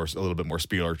something a little bit more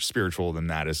spiritual than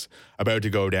that, is about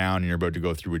to go down and you're about to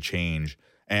go through a change.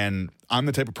 And I'm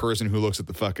the type of person who looks at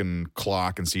the fucking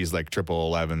clock and sees like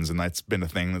 11s, and that's been a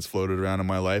thing that's floated around in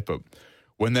my life. But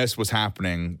when this was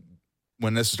happening,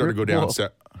 when this started to go down,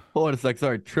 hold on a sec.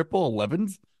 Sorry,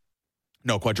 11s?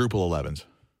 No, quadruple 11s,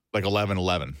 like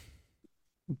 11.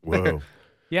 Whoa.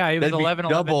 Yeah, it was 11,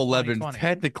 double 11, 11s.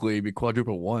 Technically, it'd be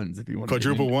quadruple ones if you want.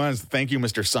 Quadruple ones. Thank you,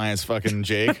 Mr. Science fucking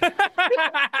Jake.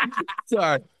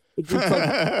 Sorry.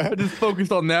 I just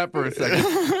focused on that for a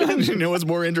second. You know what's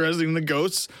more interesting than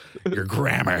ghosts? Your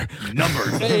grammar.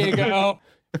 Numbers. There you go.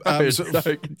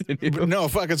 Sorry, continue. No,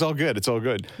 fuck, it's all good. It's all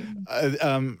good.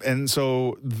 And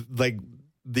so, like,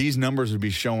 these numbers would be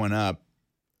showing up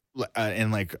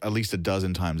in like at least a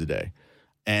dozen times a day.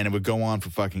 And it would go on for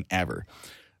fucking ever.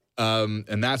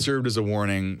 And that served as a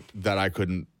warning that I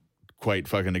couldn't quite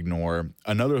fucking ignore.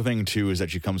 Another thing, too, is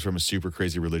that she comes from a super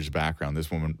crazy religious background.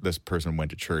 This person went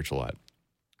to church a lot,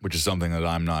 which is something that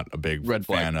I'm not a big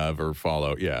fan of or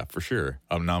follow. Yeah, for sure.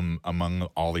 Among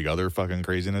all the other fucking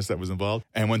craziness that was involved.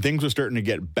 And when things were starting to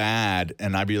get bad,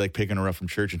 and I'd be like picking her up from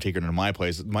church and taking her to my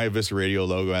place, my Vista Radio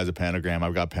logo has a pentagram.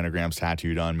 I've got pentagrams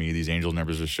tattooed on me. These angel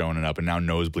numbers are showing up, and now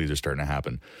nosebleeds are starting to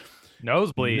happen.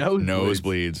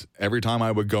 Nosebleeds. Every time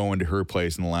I would go into her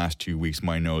place in the last 2 weeks,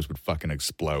 my nose would fucking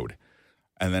explode.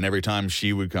 And then every time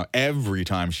she would come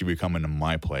into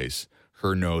my place,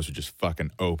 her nose would just fucking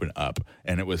open up,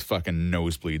 and it was fucking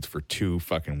nosebleeds for 2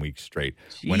 fucking weeks straight.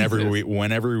 Jesus.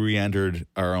 Whenever we entered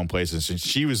our own places, and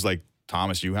she was like,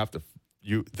 "Thomas, they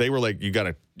were like, you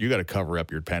gotta cover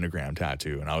up your pentagram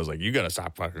tattoo," and I was like, "You gotta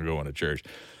stop fucking going to church."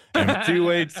 And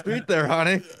 2-way street there,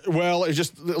 honey. Well, it's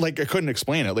just like I couldn't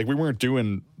explain it. Like we weren't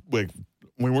doing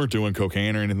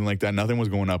cocaine or anything like that. Nothing was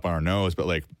going up our nose, but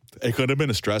like it could have been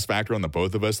a stress factor on the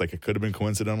both of us. Like it could have been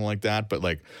coincidental like that. But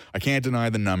like I can't deny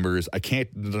the numbers. I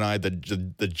can't deny the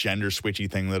gender switchy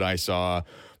thing that I saw,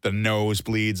 the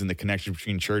nosebleeds and the connection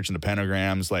between church and the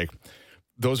pentagrams. Like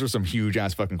those are some huge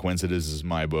ass fucking coincidences in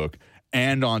my book.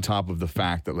 And on top of the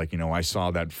fact that, like, I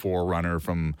saw that forerunner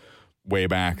from way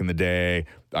back in the day.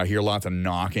 I hear lots of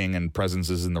knocking and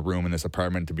presences in the room in this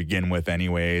apartment to begin with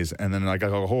anyways. And then like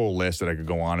a whole list that I could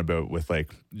go on about with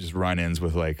like just run-ins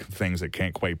with like things that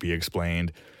can't quite be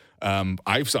explained.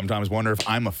 I sometimes wonder if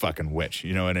I'm a fucking witch.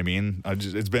 You know what I mean?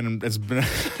 It's been it's been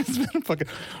a fucking,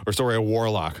 or sorry, a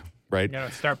warlock, right?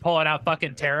 Start pulling out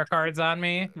fucking tarot cards on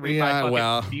me. Read my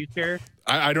fucking future.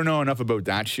 I don't know enough about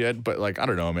that shit, but like, I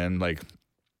don't know, man. Like,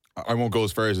 I won't go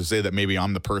as far as to say that maybe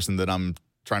I'm the person that I'm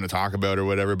trying to talk about or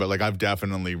whatever, but like, I've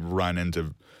definitely run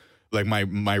into like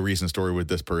my recent story with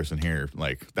this person here.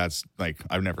 Like, that's like,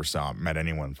 I've never met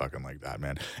anyone fucking like that,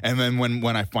 man. And then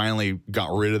when I finally got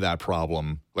rid of that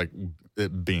problem, like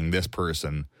it being this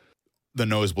person, the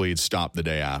nosebleeds stopped the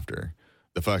day after.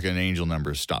 The fucking angel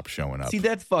numbers stopped showing up. See,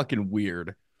 that's fucking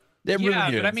weird. That yeah,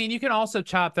 really but I mean, you can also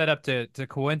chop that up to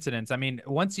coincidence. I mean,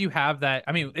 once you have that,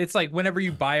 I mean, it's like whenever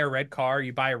you buy a red car,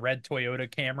 you buy a red Toyota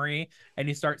Camry, and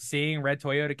you start seeing red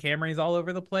Toyota Camrys all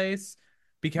over the place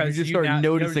because you just start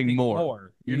noticing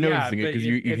more. You're noticing it because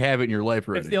you have it in your life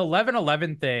already. If the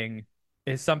 1111 thing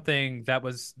is something that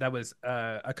was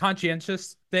a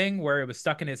conscientious thing where it was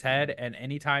stuck in his head, and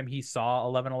anytime he saw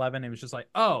 1111, it was just like,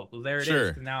 oh, well, there it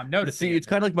is. And now I'm noticing. See, it's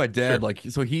kind of like my dad. Like,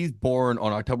 so he's born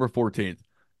on October 14th.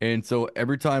 And so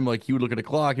every time, like, he would look at the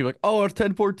clock, he'd be like, oh, it's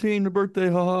 10:14, my birthday,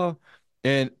 haha.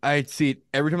 And I'd see it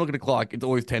every time I look at the clock, it's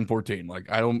always 10:14.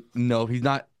 Like, I don't know if he's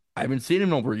not, I haven't seen him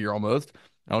in over a year almost.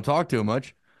 I don't talk to him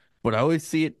much, but I always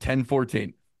see it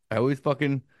 10:14. I always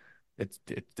fucking, that's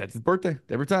his birthday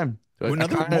every time. So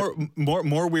another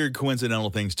more weird coincidental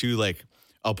things too, like,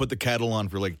 I'll put the kettle on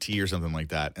for like tea or something like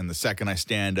that. And the second I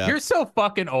stand up, you're so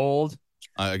fucking old.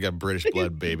 I got British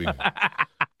blood, baby.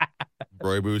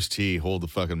 Rooibos tea, hold the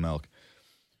fucking milk.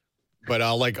 But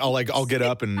I'll get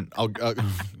up and I'll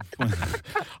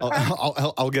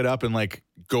get up and like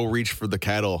go reach for the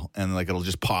kettle, and like it'll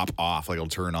just pop off, like it'll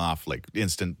turn off, like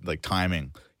instant, like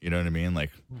timing. You know what I mean? Like,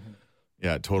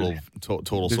 yeah, total.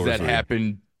 Does sort that of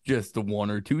happen just the one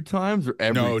or two times, or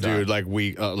every time? Dude, like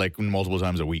like multiple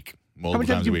times a week. How many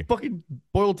times do you fucking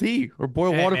boil tea or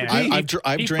boil water for tea? I've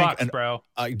drank bro.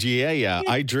 I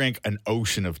drink an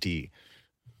ocean of tea.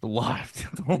 A lot.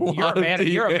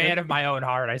 You're a man of my own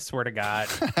heart. I swear to God.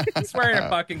 I swear to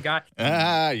fucking God.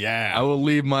 Yeah. I will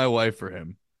leave my wife for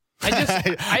him. As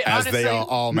honestly, they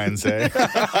all men say.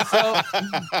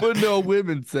 But no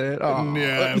women say it. Oh.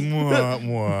 Yeah.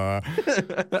 Mwah,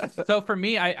 mwah. So for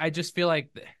me, I just feel like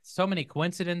so many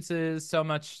coincidences, so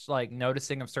much like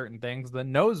noticing of certain things. The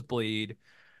nosebleed.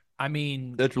 I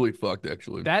mean, that's really fucked,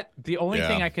 actually. The only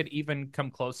thing I could even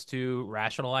come close to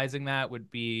rationalizing that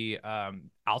would be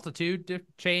altitude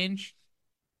change.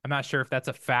 I'm not sure if that's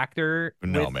a factor.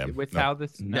 With how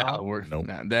this.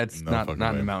 That's not in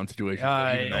a mountain situation.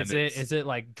 Is it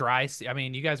like dry? I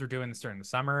mean, you guys were doing this during the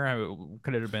summer.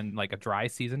 Could it have been like a dry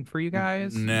season for you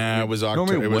guys? Nah, it was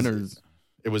October. Normally winters.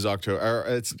 It was October.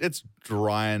 It's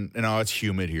dry and it's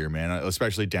humid here, man.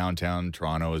 Especially downtown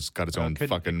Toronto has got its own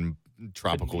fucking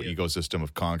tropical ecosystem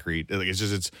of concrete. Like,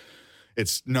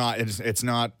 it's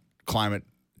not climate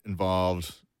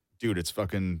involved, dude. It's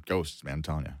fucking ghosts, man. I'm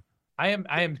telling you. I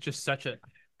am just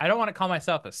I don't want to call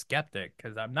myself a skeptic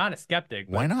because I'm not a skeptic.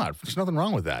 Why not? There's nothing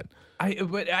wrong with that.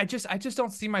 I just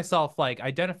don't see myself like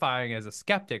identifying as a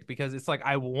skeptic, because it's like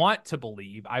I want to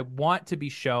believe. I want to be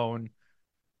shown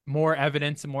more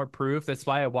evidence and more proof. That's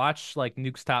why I watch like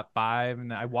Nuke's Top 5,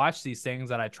 and I watch these things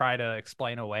that I try to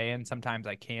explain away, and sometimes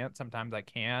I can't, sometimes I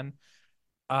can.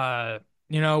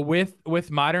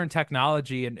 With modern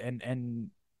technology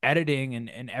and editing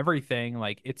and everything,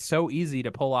 like, it's so easy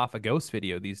to pull off a ghost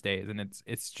video these days, and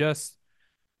it's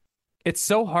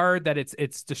so hard that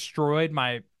it's destroyed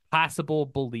my possible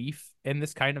belief in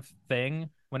this kind of thing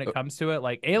when it comes to it.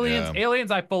 Like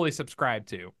aliens I fully subscribe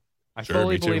to. I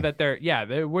fully believe that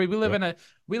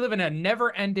we live in a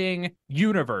never-ending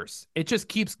universe. It just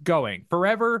keeps going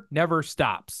forever, never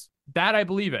stops. That I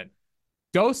believe in.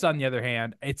 Ghosts, on the other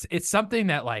hand, it's something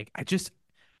that, like,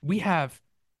 we have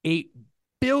 8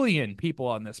 billion people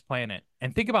on this planet,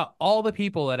 and think about all the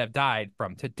people that have died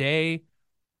from today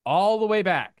all the way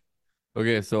back.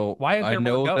 Okay, so I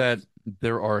know that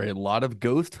there are a lot of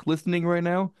ghosts listening right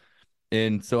now,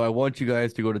 and so I want you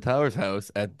guys to go to Tyler's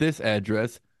house at this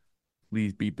address.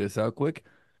 Please beep this out quick.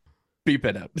 Beep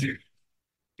it out.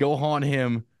 Go haunt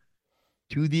him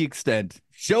to the extent.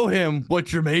 Show him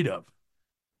what you're made of.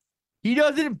 He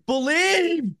doesn't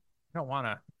believe.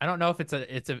 I don't know if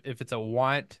it's a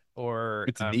want or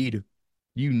it's a need.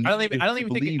 I don't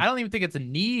even think it's a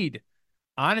need.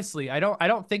 Honestly, I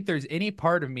don't think there's any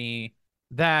part of me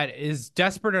that is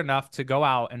desperate enough to go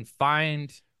out and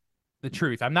find the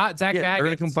truth. I'm not Zach Yeah, they're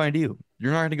gonna come Baggins. find you.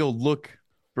 You're not gonna go look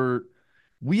for.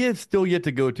 We have still yet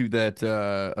to go to that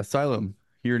asylum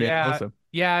here in Yeah, Anamosa.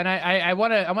 yeah, and I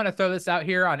wanna throw this out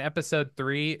here on episode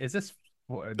 3. Is this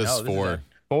four? This is No, this is a four.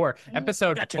 4.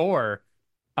 Episode Gotcha. 4.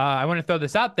 I want to throw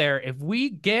this out there. If we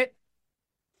get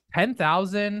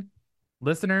 10,000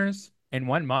 listeners in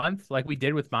 1 month, like we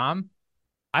did with Mom,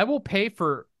 I will pay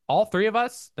for all 3 of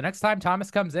us the next time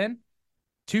Thomas comes in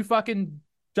to fucking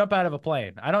jump out of a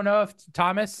plane. I don't know if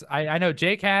Thomas, I know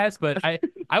Jake has, but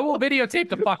I will videotape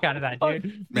the fuck out of that, dude.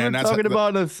 We were Man, talking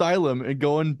about an asylum and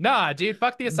going. Nah, dude,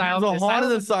 fuck the asylum. There's The a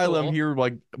haunted is asylum cool. here,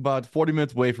 like about 40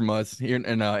 minutes away from us here in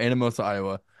Anamosa,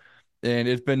 Iowa, and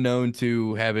it's been known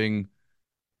to having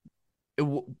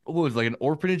what was it, like an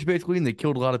orphanage basically, and they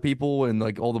killed a lot of people, and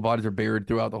like all the bodies are buried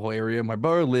throughout the whole area. My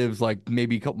brother lives like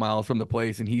maybe a couple miles from the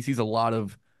place, and he sees a lot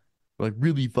of like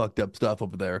really fucked up stuff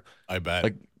over there, I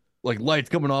bet. like lights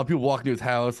coming off, people walking to his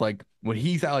house. Like when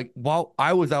he's out, like while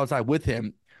I was outside with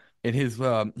him, and his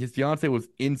fiance was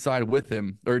inside with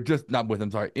him, or just not with him,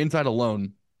 sorry, inside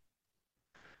alone.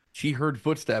 She heard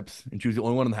footsteps, and she was the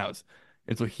only one in the house.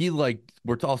 And so he like,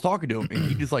 I was talking to him, and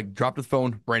he just like dropped his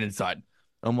phone, ran inside.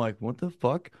 I'm like, what the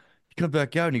fuck? He comes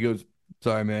back out and he goes,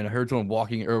 sorry, man, I heard someone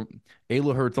walking, or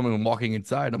Ayla heard someone walking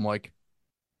inside. I'm like,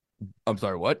 I'm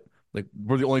sorry, what? Like,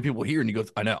 we're the only people here. And he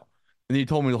goes, I know. And then he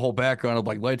told me the whole background of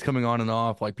like lights coming on and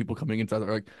off, like people coming inside,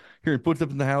 like hearing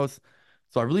footsteps in the house.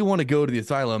 So I really want to go to the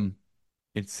asylum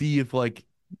and see if like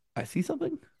I see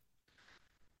something.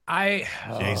 I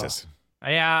Jesus.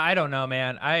 Yeah, I don't know,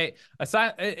 man.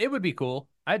 It would be cool.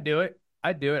 I'd do it.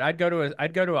 I'd do it. I'd go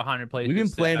to a haunted place. We've been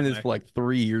just to planning have this my- for like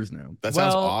 3 years now. That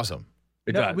sounds Well, awesome.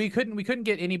 It No, does. we couldn't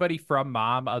get anybody from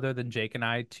Mom other than Jake and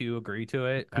I to agree to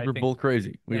it. Because I we're think both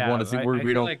crazy. We yeah, want to see I, where I we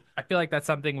feel don't. like I feel like that's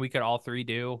something we could all 3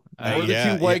 do. We're the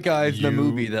Yeah, two white yeah, guys in the you-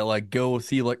 movie that like go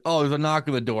see like, oh, there's a knock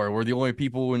on the door. We're the only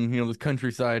people in this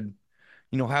countryside,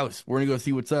 house. We're gonna go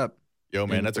see what's up. Yo,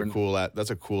 man, And that's a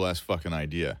they're- cool ass fucking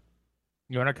idea.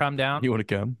 You want to come down? You want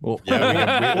to come? Well,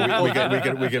 Yeah, we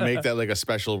can make that like a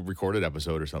special recorded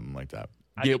episode or something like that.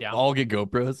 I'd be down. I'll get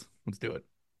GoPros. Let's do it.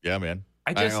 Yeah, man.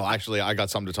 I just know, actually, I got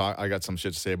something to talk. I got some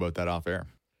shit to say about that off air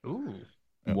ooh.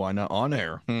 Yeah. Why not on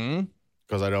air?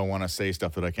 because I don't want to say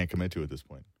stuff that I can't commit to at this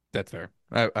point. That's fair.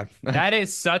 That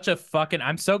is such a fucking.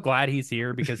 I'm so glad he's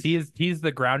here because he's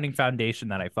the grounding foundation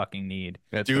that I fucking need.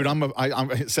 That's Dude, fair.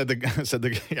 I'm said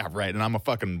the yeah, right, and I'm a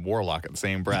fucking warlock at the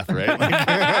same breath, right?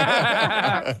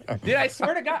 Dude, I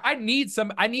swear to God, I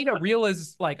need a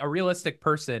realistic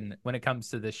person when it comes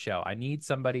to this show. I need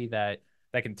somebody that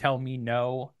can tell me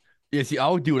no. Yeah, see,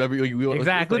 I'll do whatever you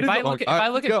Exactly. If I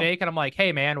look at go. Jake and I'm like,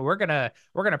 hey man, we're gonna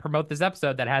promote this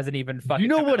episode that hasn't even fucking. You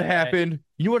know come what out yet. happened?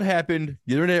 You know what happened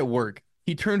the other day at work?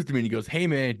 He turns to me and he goes, "Hey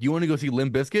man, do you want to go see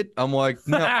Limp Bizkit?" I'm like,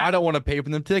 "No, I don't want to pay for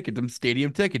them tickets. Them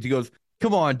stadium tickets." He goes,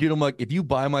 "Come on, dude." I'm like, "If you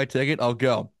buy my ticket, I'll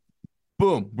go."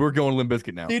 Boom, we're going to Limp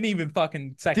Bizkit now. Didn't even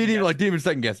fucking second. Didn't even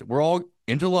second guess it. We're all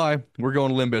in July. We're going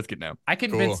to Limp Bizkit now. I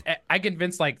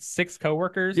convinced like 6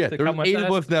 coworkers Yeah, to there's come with 8 us.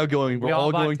 of us now going. We We're all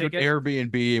all bought going to an tickets.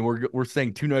 Airbnb and we're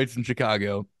staying 2 nights in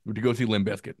Chicago to go see Limp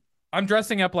Bizkit. I'm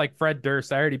dressing up like Fred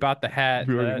Durst. I already bought the hat.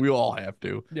 We all have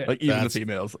to, Yeah. like even the That's-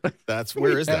 females. That's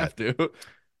where is have that?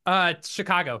 to.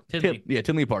 Chicago, Tinley,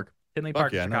 Tinley Park. Tinley Fuck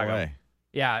Park, yeah, no Chicago. way.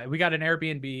 Yeah, we got an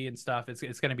Airbnb and stuff.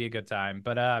 It's gonna be a good time.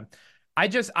 But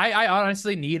I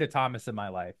honestly need a Thomas in my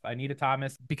life. I need a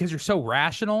Thomas because you're so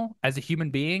rational as a human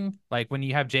being. Like when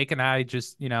you have Jake and I,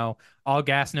 just all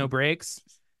gas, no brakes,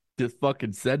 Just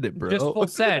fucking send it, bro. just full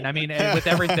send. I mean, and with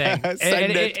everything, and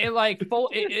Send it, it. it like full.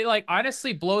 It like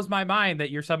honestly blows my mind that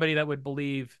you're somebody that would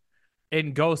believe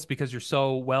in ghosts because you're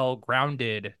so well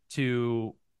grounded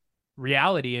to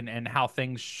reality and how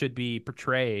things should be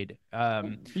portrayed. Yeah,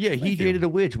 he Thank you. dated a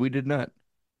witch. We did not.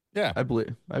 Yeah, I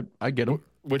believe. I get him.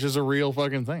 which is a real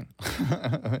fucking thing.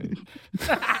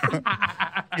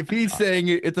 If he's saying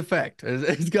it, it's a fact.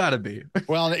 It's got to be.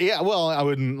 Well, yeah. Well, I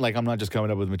wouldn't like. I'm not just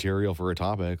coming up with material for a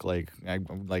topic.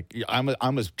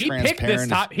 I'm as He picked this transparent.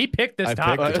 top. He picked this I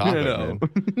topic. picked the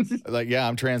topic, No. Like, yeah,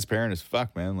 I'm transparent as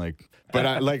fuck, man. Like, but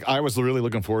I was really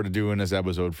looking forward to doing this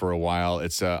episode for a while.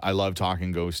 It's I love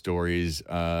talking ghost stories.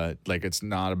 Like, it's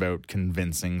not about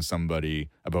convincing somebody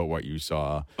about what you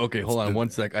saw. Okay, hold on one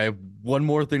sec. I have one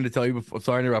more thing to tell you.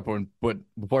 Sorry to interrupt, but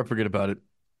before I forget about it,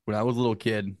 when I was a little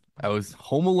kid, I was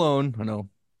home alone. I know,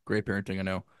 great parenting. I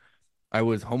know. I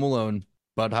was home alone,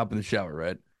 about to hop in the shower.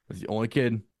 Right, I was the only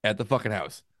kid at the fucking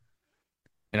house,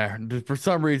 and for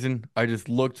some reason, I just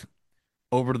looked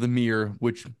over to the mirror,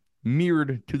 which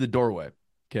mirrored to the doorway.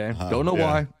 Okay, don't know yeah.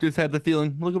 why. Just had the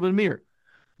feeling. Look up in the mirror.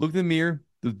 Look in the mirror.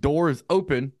 The door is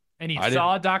open, And you I didn't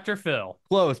saw Dr. Phil.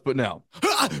 close, but no.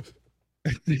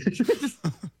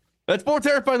 That's more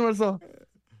terrifying than what I saw.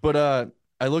 But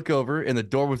I look over and the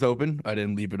door was open. I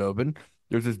didn't leave it open.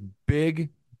 There's this big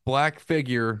black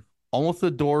figure, almost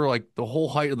the door, like the whole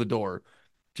height of the door,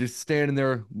 just standing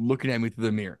there looking at me through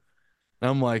the mirror. And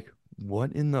I'm like,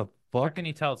 what in the How fuck? can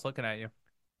you tell it's looking at you?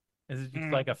 Is it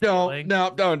just like a No, feeling?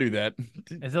 no, don't do that.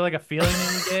 Is it like a feeling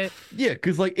that you get? Yeah,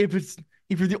 because like if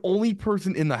you're the only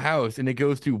person in the house and it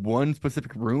goes to one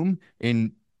specific room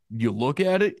and you look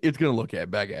at it, it's gonna look at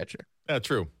back at you. Yeah,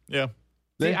 true. Yeah.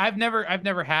 See, Yeah. I've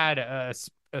never had a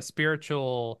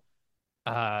spiritual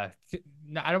I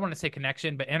don't want to say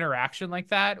connection, but interaction like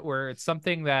that where it's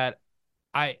something that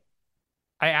I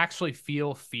I actually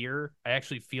feel fear. I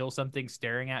actually feel something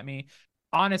staring at me.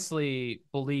 Honestly,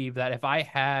 believe that if I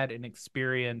had an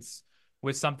experience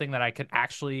with something that I could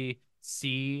actually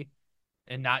see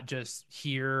and not just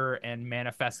hear and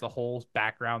manifest the whole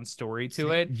background story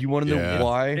to it, You want to know Yeah.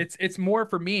 why? it's more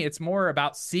for me, it's more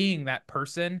about seeing that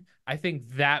person. I think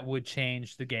that would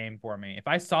change the game for me. If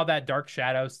I saw that dark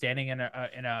shadow standing in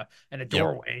a Yep.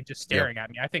 doorway just Yep. staring at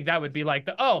me, I think that would be like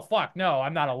oh fuck no,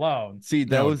 I'm not alone. See,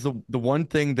 that No. was the one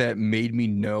thing that made me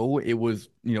know it was,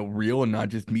 real and not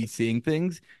just me seeing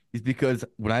things is because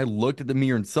when I looked at the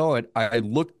mirror and saw it, I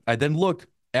then looked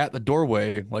at the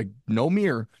doorway, like no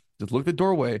mirror, just looked at the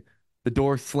doorway, the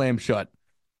door slammed shut.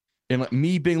 And like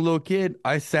me being a little kid,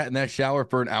 I sat in that shower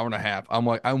for an hour and a half. I'm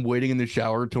like, I'm waiting in the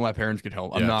shower until my parents get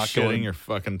home. I'm Yeah. not Shitting going. your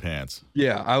fucking pants.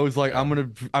 Yeah, I was like, Yeah.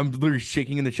 I'm literally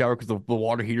shaking in the shower because the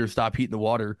water heater stopped heating the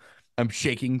water. I'm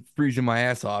shaking, freezing my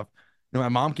ass off. And my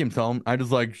mom came home. I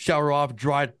just like shower off,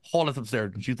 dried, hauled us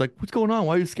upstairs. And she's like, "What's going on?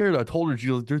 Why are you scared?" I told her, she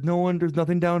goes, "There's no one, there's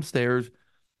nothing downstairs."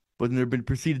 But then there have been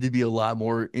proceeded to be a lot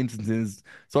more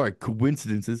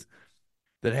coincidences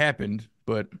that happened.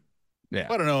 But yeah,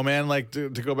 I don't know, man. Like to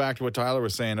go back to what Tyler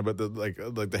was saying about the like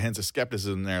the hints of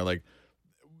skepticism there. Like,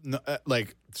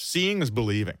 like seeing is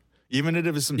believing. Even if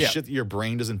it's some Yeah. shit that your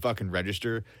brain doesn't fucking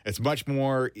register, it's much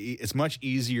more. It's much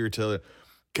easier to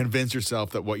convince yourself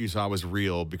that what you saw was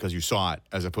real because you saw it,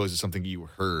 as opposed to something you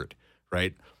heard.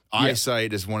 Right?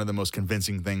 Eyesight is one of the most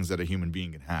convincing things that a human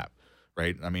being can have.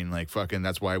 Right? I mean, like fucking.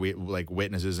 That's why we like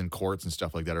witnesses in courts and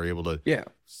stuff like that are able to yeah,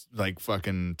 like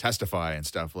fucking testify and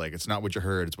stuff. Like it's not what you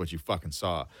heard, it's what you fucking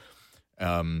saw.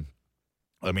 I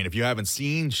mean, if you haven't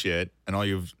seen shit and all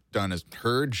you've done is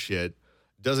heard shit,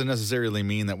 doesn't necessarily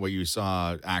mean that what you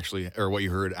saw actually or what you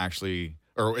heard actually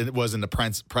or it was in the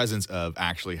presence of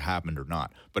actually happened or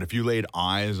not. But if you laid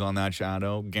eyes on that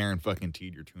shadow,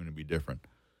 guaranteed your tune would be different.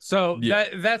 So Yeah.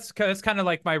 that's kind of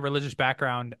like my religious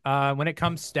background. When it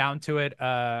comes down to it,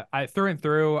 I through and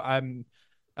through, I'm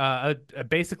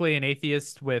basically an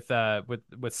atheist with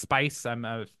spice. I'm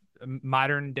a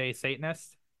modern day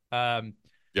Satanist. Um,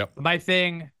 Yep. my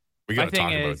thing, We my got to thing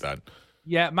talk about is, that.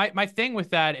 yeah, my thing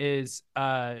with that is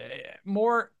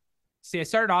more. See, I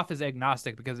started off as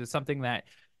agnostic because it's something that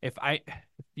if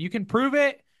you can prove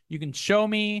it, you can show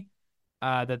me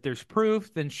that there's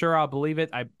proof, then sure, I'll believe it.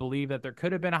 I believe that there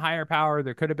could have been a higher power,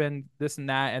 there could have been this and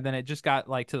that, and then it just got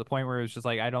like to the point where it was just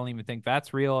like I don't even think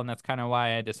that's real, and that's kind of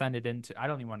why I descended into. I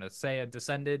don't even want to say I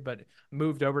descended, but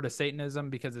moved over to Satanism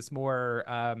because it's more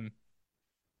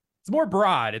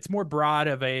broad. It's more broad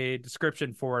of a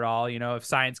description for it all. You know, if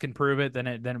science can prove it, then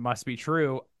it must be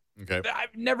true. Okay.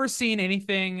 I've never seen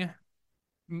anything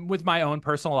with my own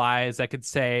personal eyes that could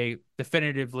say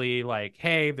definitively like,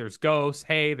 hey, there's ghosts,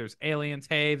 hey, there's aliens,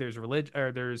 hey, there's religion,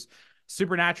 or there's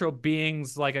supernatural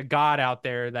beings like a god out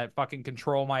there that fucking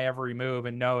control my every move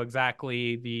and know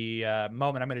exactly the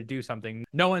moment I'm going to do something.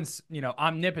 No one's,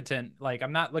 omnipotent. Like,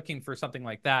 I'm not looking for something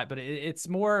like that, but it's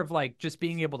more of like just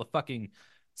being able to fucking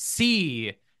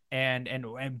see and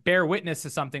bear witness to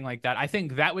something like that. I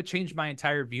think that would change my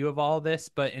entire view of all of this.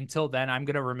 But until then, I'm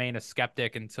going to remain a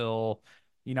skeptic until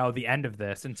the end of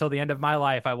this. Until the end of my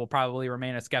life, I will probably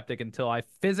remain a skeptic until I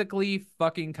physically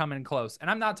fucking come in close.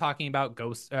 And I'm not talking about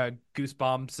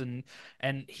goosebumps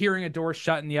and hearing a door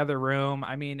shut in the other room.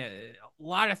 I mean, a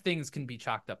lot of things can be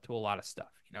chalked up to a lot of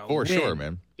stuff, For sure, wind,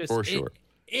 man. just For sure.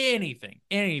 anything.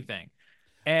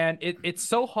 And it's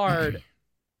so hard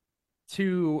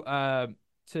to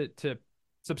to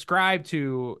subscribe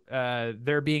to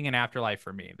there being an afterlife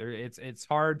for me. It's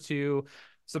hard to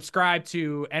subscribe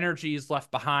to energies left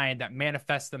behind that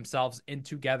manifest themselves in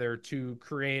together to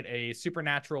create a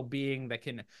supernatural being that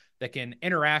can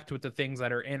interact with the things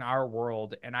that are in our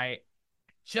world. And I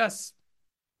just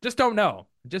don't know.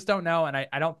 Just don't know. And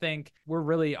I don't think we're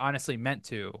really honestly meant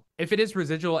to. If it is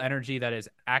residual energy that is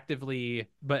actively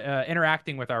but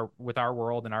interacting with our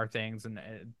world and our things, and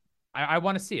I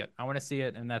want to see it. I want to see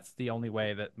it, and that's the only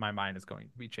way that my mind is going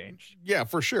to be changed. Yeah,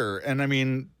 for sure. And I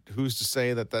mean, who's to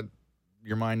say that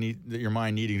your mind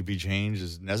needing to be changed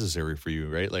is necessary for you,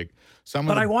 right? Like some of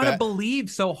But the I want to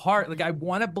believe so hard. Like I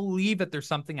want to believe that there's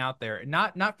something out there,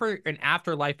 not for an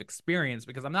afterlife experience,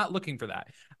 because I'm not looking for that.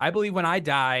 I believe when I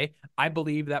die, I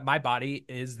believe that my body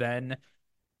is then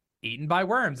eaten by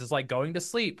worms. It's like going to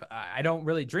sleep. I don't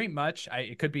really dream much.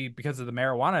 It could be because of the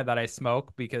marijuana that I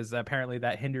smoke, because apparently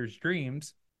that hinders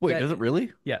dreams. Wait, That does it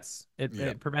really? Yes, Yeah.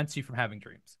 it prevents you from having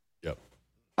dreams. Yep.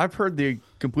 I've heard the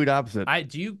complete opposite. I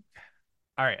do you.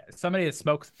 All right, somebody that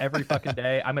smokes every fucking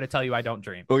day. I'm going to tell you I don't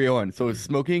dream. Okay, on. So is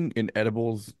smoking and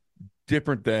edibles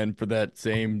different than for that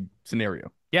same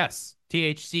scenario? Yes,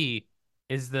 THC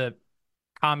is the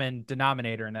common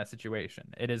denominator in that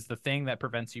situation. It is the thing that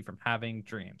prevents you from having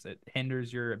dreams. It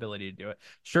hinders your ability to do it.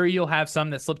 Sure, you'll have some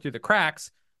that slip through the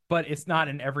cracks, but it's not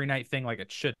an every night thing like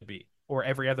it should be, or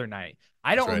every other night.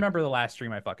 I don't remember the last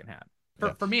dream I fucking had.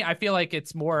 For me, I feel like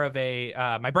it's more of a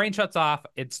my brain shuts off.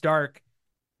 It's dark.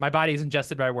 My body is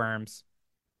ingested by worms.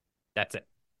 That's it.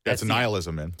 That's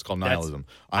nihilism, man. It's called nihilism.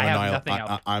 I'm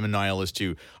a nihilist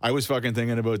too. I was fucking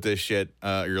thinking about this shit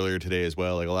earlier today as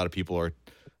well. Like a lot of people are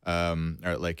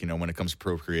like, you know, when it comes to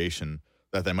procreation,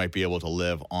 that they might be able to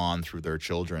live on through their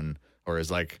children, or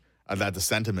is like that the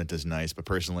sentiment is nice, but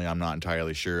personally, I'm not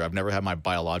entirely sure. I've never had my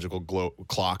biological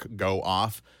clock go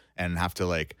off and have to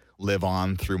like live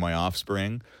on through my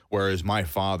offspring, whereas my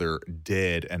father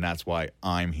did, and that's why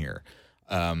I'm here.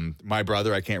 My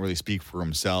brother, I can't really speak for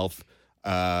himself. So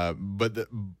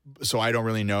I don't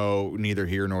really know, neither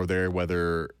here nor there,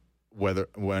 whether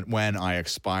when I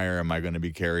expire, am I going to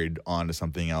be carried on to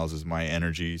something else? Is my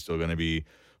energy still going to be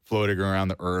floating around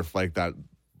the earth like that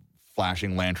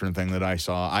flashing lantern thing that I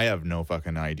saw? I have no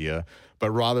fucking idea.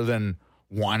 But rather than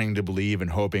wanting to believe and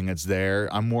hoping it's there,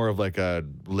 I'm more of like a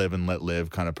live and let live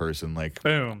kind of person. Like,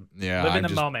 boom. Yeah. Live in the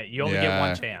moment. You only get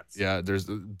one chance. Yeah.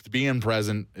 Being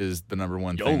present is the number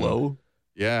one thing. YOLO.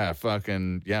 Yeah,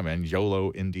 fucking, yeah, man.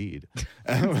 YOLO indeed.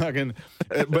 Fucking,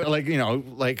 but like, you know,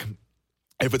 like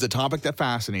if it's a topic that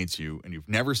fascinates you and you've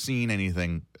never seen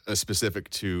anything specific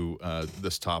to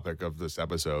this topic of this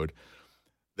episode,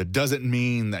 that doesn't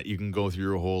mean that you can go through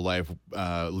your whole life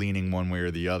leaning one way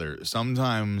or the other.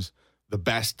 Sometimes the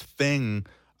best thing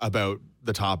about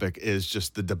the topic is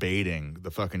just the debating, the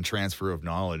fucking transfer of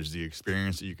knowledge, the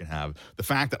experience that you can have. The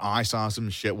fact that I saw some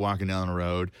shit walking down the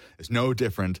road is no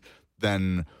different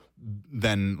than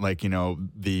like, you know,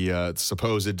 the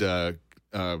supposed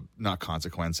not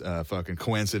consequence, fucking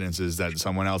coincidences that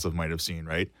someone else might have seen,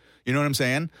 right? You know what I'm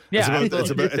saying? Yeah,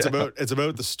 it's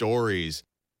about the stories.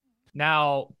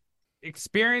 Now,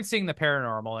 experiencing the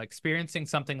paranormal, experiencing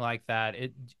something like that,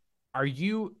 are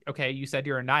you okay? You said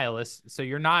you're a nihilist, so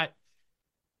you're not.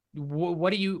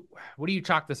 What do you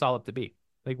chalk this all up to be?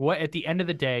 Like, what at the end of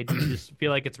the day, do you just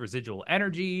feel like it's residual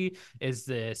energy? Is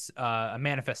this a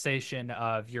manifestation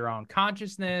of your own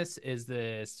consciousness? Is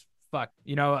this an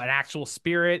actual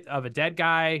spirit of a dead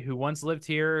guy who once lived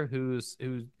here, who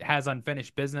has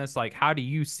unfinished business? Like, how do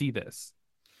you see this?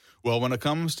 Well, when it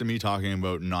comes to me talking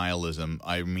about nihilism,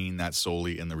 I mean that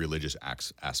solely in the religious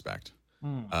aspect.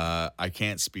 I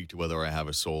can't speak to whether I have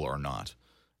a soul or not,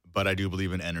 but I do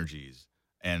believe in energies.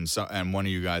 And one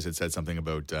of you guys had said something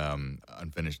about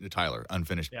unfinished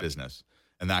business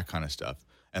and that kind of stuff.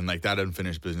 And like that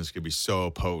unfinished business could be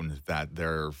so potent that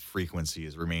their frequency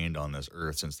has remained on this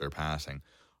earth since their passing.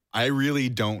 I really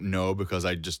don't know, because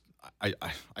I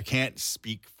can't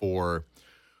speak for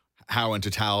how in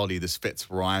totality this fits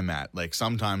where I'm at. Like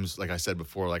sometimes, like I said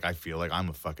before, like I feel like I'm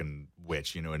a fucking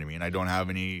witch, you know what I mean? I don't have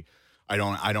any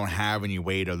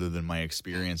weight other than my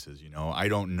experiences, you know. I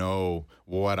don't know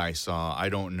what I saw. I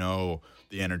don't know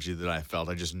the energy that I felt.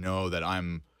 I just know that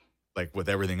I'm, like with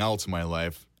everything else in my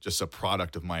life, just a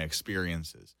product of my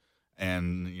experiences.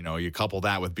 And, you know, you couple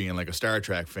that with being like a Star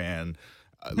Trek fan,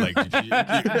 like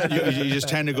you just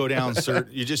tend to go down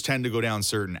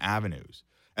certain avenues.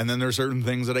 And then there are certain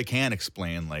things that I can't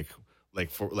explain, like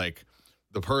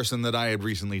the person that I had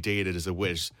recently dated as a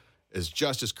witch is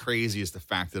just as crazy as the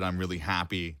fact that I'm really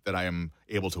happy that I am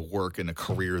able to work in a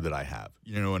career that I have.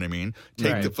 You know what I mean?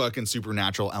 Take the fucking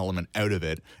supernatural element out of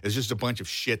it. It's just a bunch of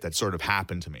shit that sort of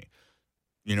happened to me.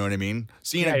 You know what I mean?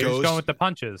 Seeing a ghost. You're just going with the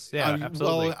punches. Yeah,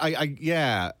 absolutely.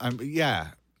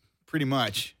 Well, pretty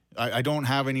much. I don't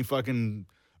have any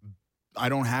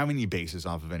basis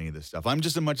off of any of this stuff. I'm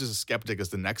just as much as a skeptic as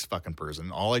the next fucking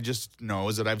person. All I just know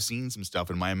is that I've seen some stuff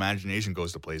and my imagination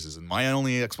goes to places, and my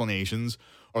only explanations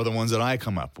are the ones that I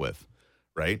come up with,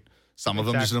 right? Some of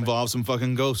them just Exactly. involve some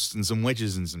fucking ghosts and some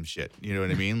witches and some shit. You know what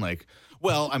I mean? Like,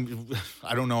 well,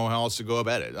 I don't know how else to go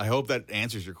about it. I hope that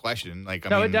answers your question. Like, I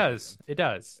No, mean, it does. It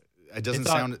does. It doesn't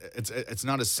It's sound. It's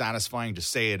not as satisfying to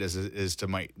say it as it is to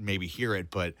maybe hear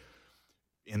it. But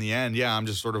in the end, yeah, I'm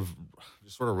just sort of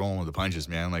rolling with the punches,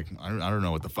 man. Like, I don't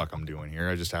know what the fuck I'm doing here.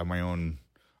 I just have my own.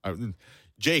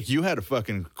 Jake, you had a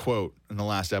fucking quote in the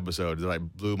last episode that I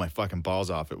blew my fucking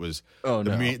balls off. It was,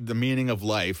 the meaning of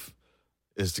life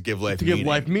is to give life meaning. Give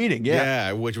life meaning,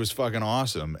 yeah. Which was fucking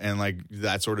awesome. And like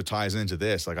that sort of ties into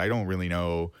this. Like I don't really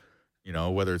know, you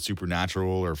know, whether it's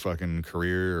supernatural or fucking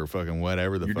career or fucking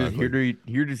whatever the fuck.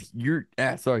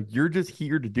 You're just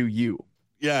here to do you.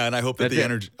 Yeah, and I hope that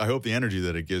I hope the energy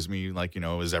that it gives me, like, you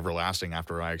know, is everlasting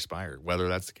after I expire. Whether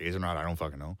that's the case or not, I don't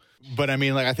fucking know. But I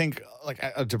mean, like, I think,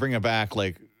 like, to bring it back,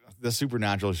 like, the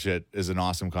supernatural shit is an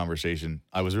awesome conversation.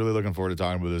 I was really looking forward to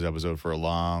talking about this episode for a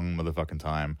long motherfucking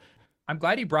time. I'm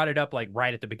glad you brought it up like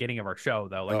right at the beginning of our show,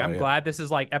 though. Like, I'm glad this is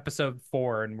like episode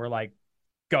 4, and we're like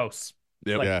ghosts.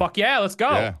 Yep. Like, fuck yeah, let's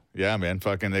go. Yeah, man.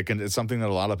 Fucking, it's something that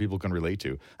a lot of people can relate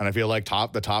to. And I feel like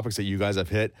the topics that you guys have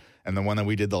hit, and the one that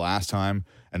we did the last time,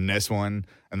 and this one,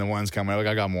 and the ones coming, like,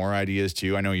 I got more ideas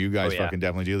too. I know you guys fucking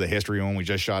definitely do. The history one we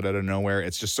just shot out of nowhere.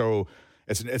 It's just so,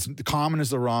 it's common is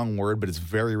the wrong word, but it's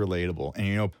very relatable. And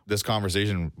you know, this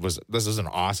is an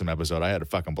awesome episode. I had a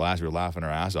fucking blast. We were laughing our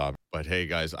ass off. But hey,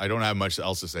 guys, I don't have much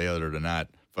else to say other than that.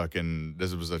 Fucking,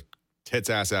 this was a tits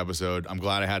ass episode. I'm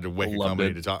glad I had the Wicked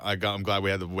Company to talk. I'm glad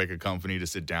we had the Wicked Company to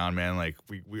sit down, man. Like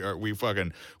we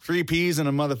fucking 3 Ps in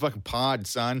a motherfucking pod,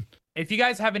 son. If you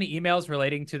guys have any emails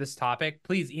relating to this topic,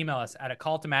 please email us at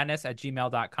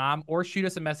acalltomadness@gmail.com or shoot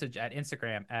us a message at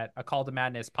Instagram at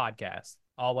acalltomadnesspodcast.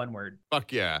 All one word.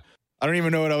 Fuck yeah. I don't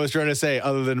even know what I was trying to say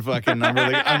other than fucking. I'm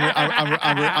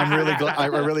really glad. I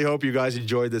really hope you guys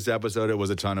enjoyed this episode. It was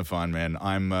a ton of fun, man.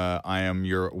 I am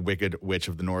your Wicked Witch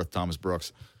of the North, Thomas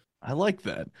Brooks. I like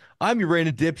that. I'm your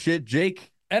random dipshit,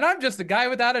 Jake. And I'm just a guy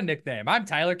without a nickname. I'm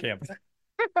Tyler Campbell.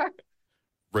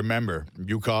 Remember,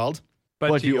 you called,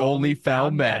 but you only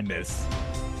found madness.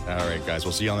 All right, guys.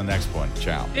 We'll see you on the next one.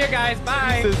 Ciao. See you guys.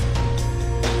 Bye.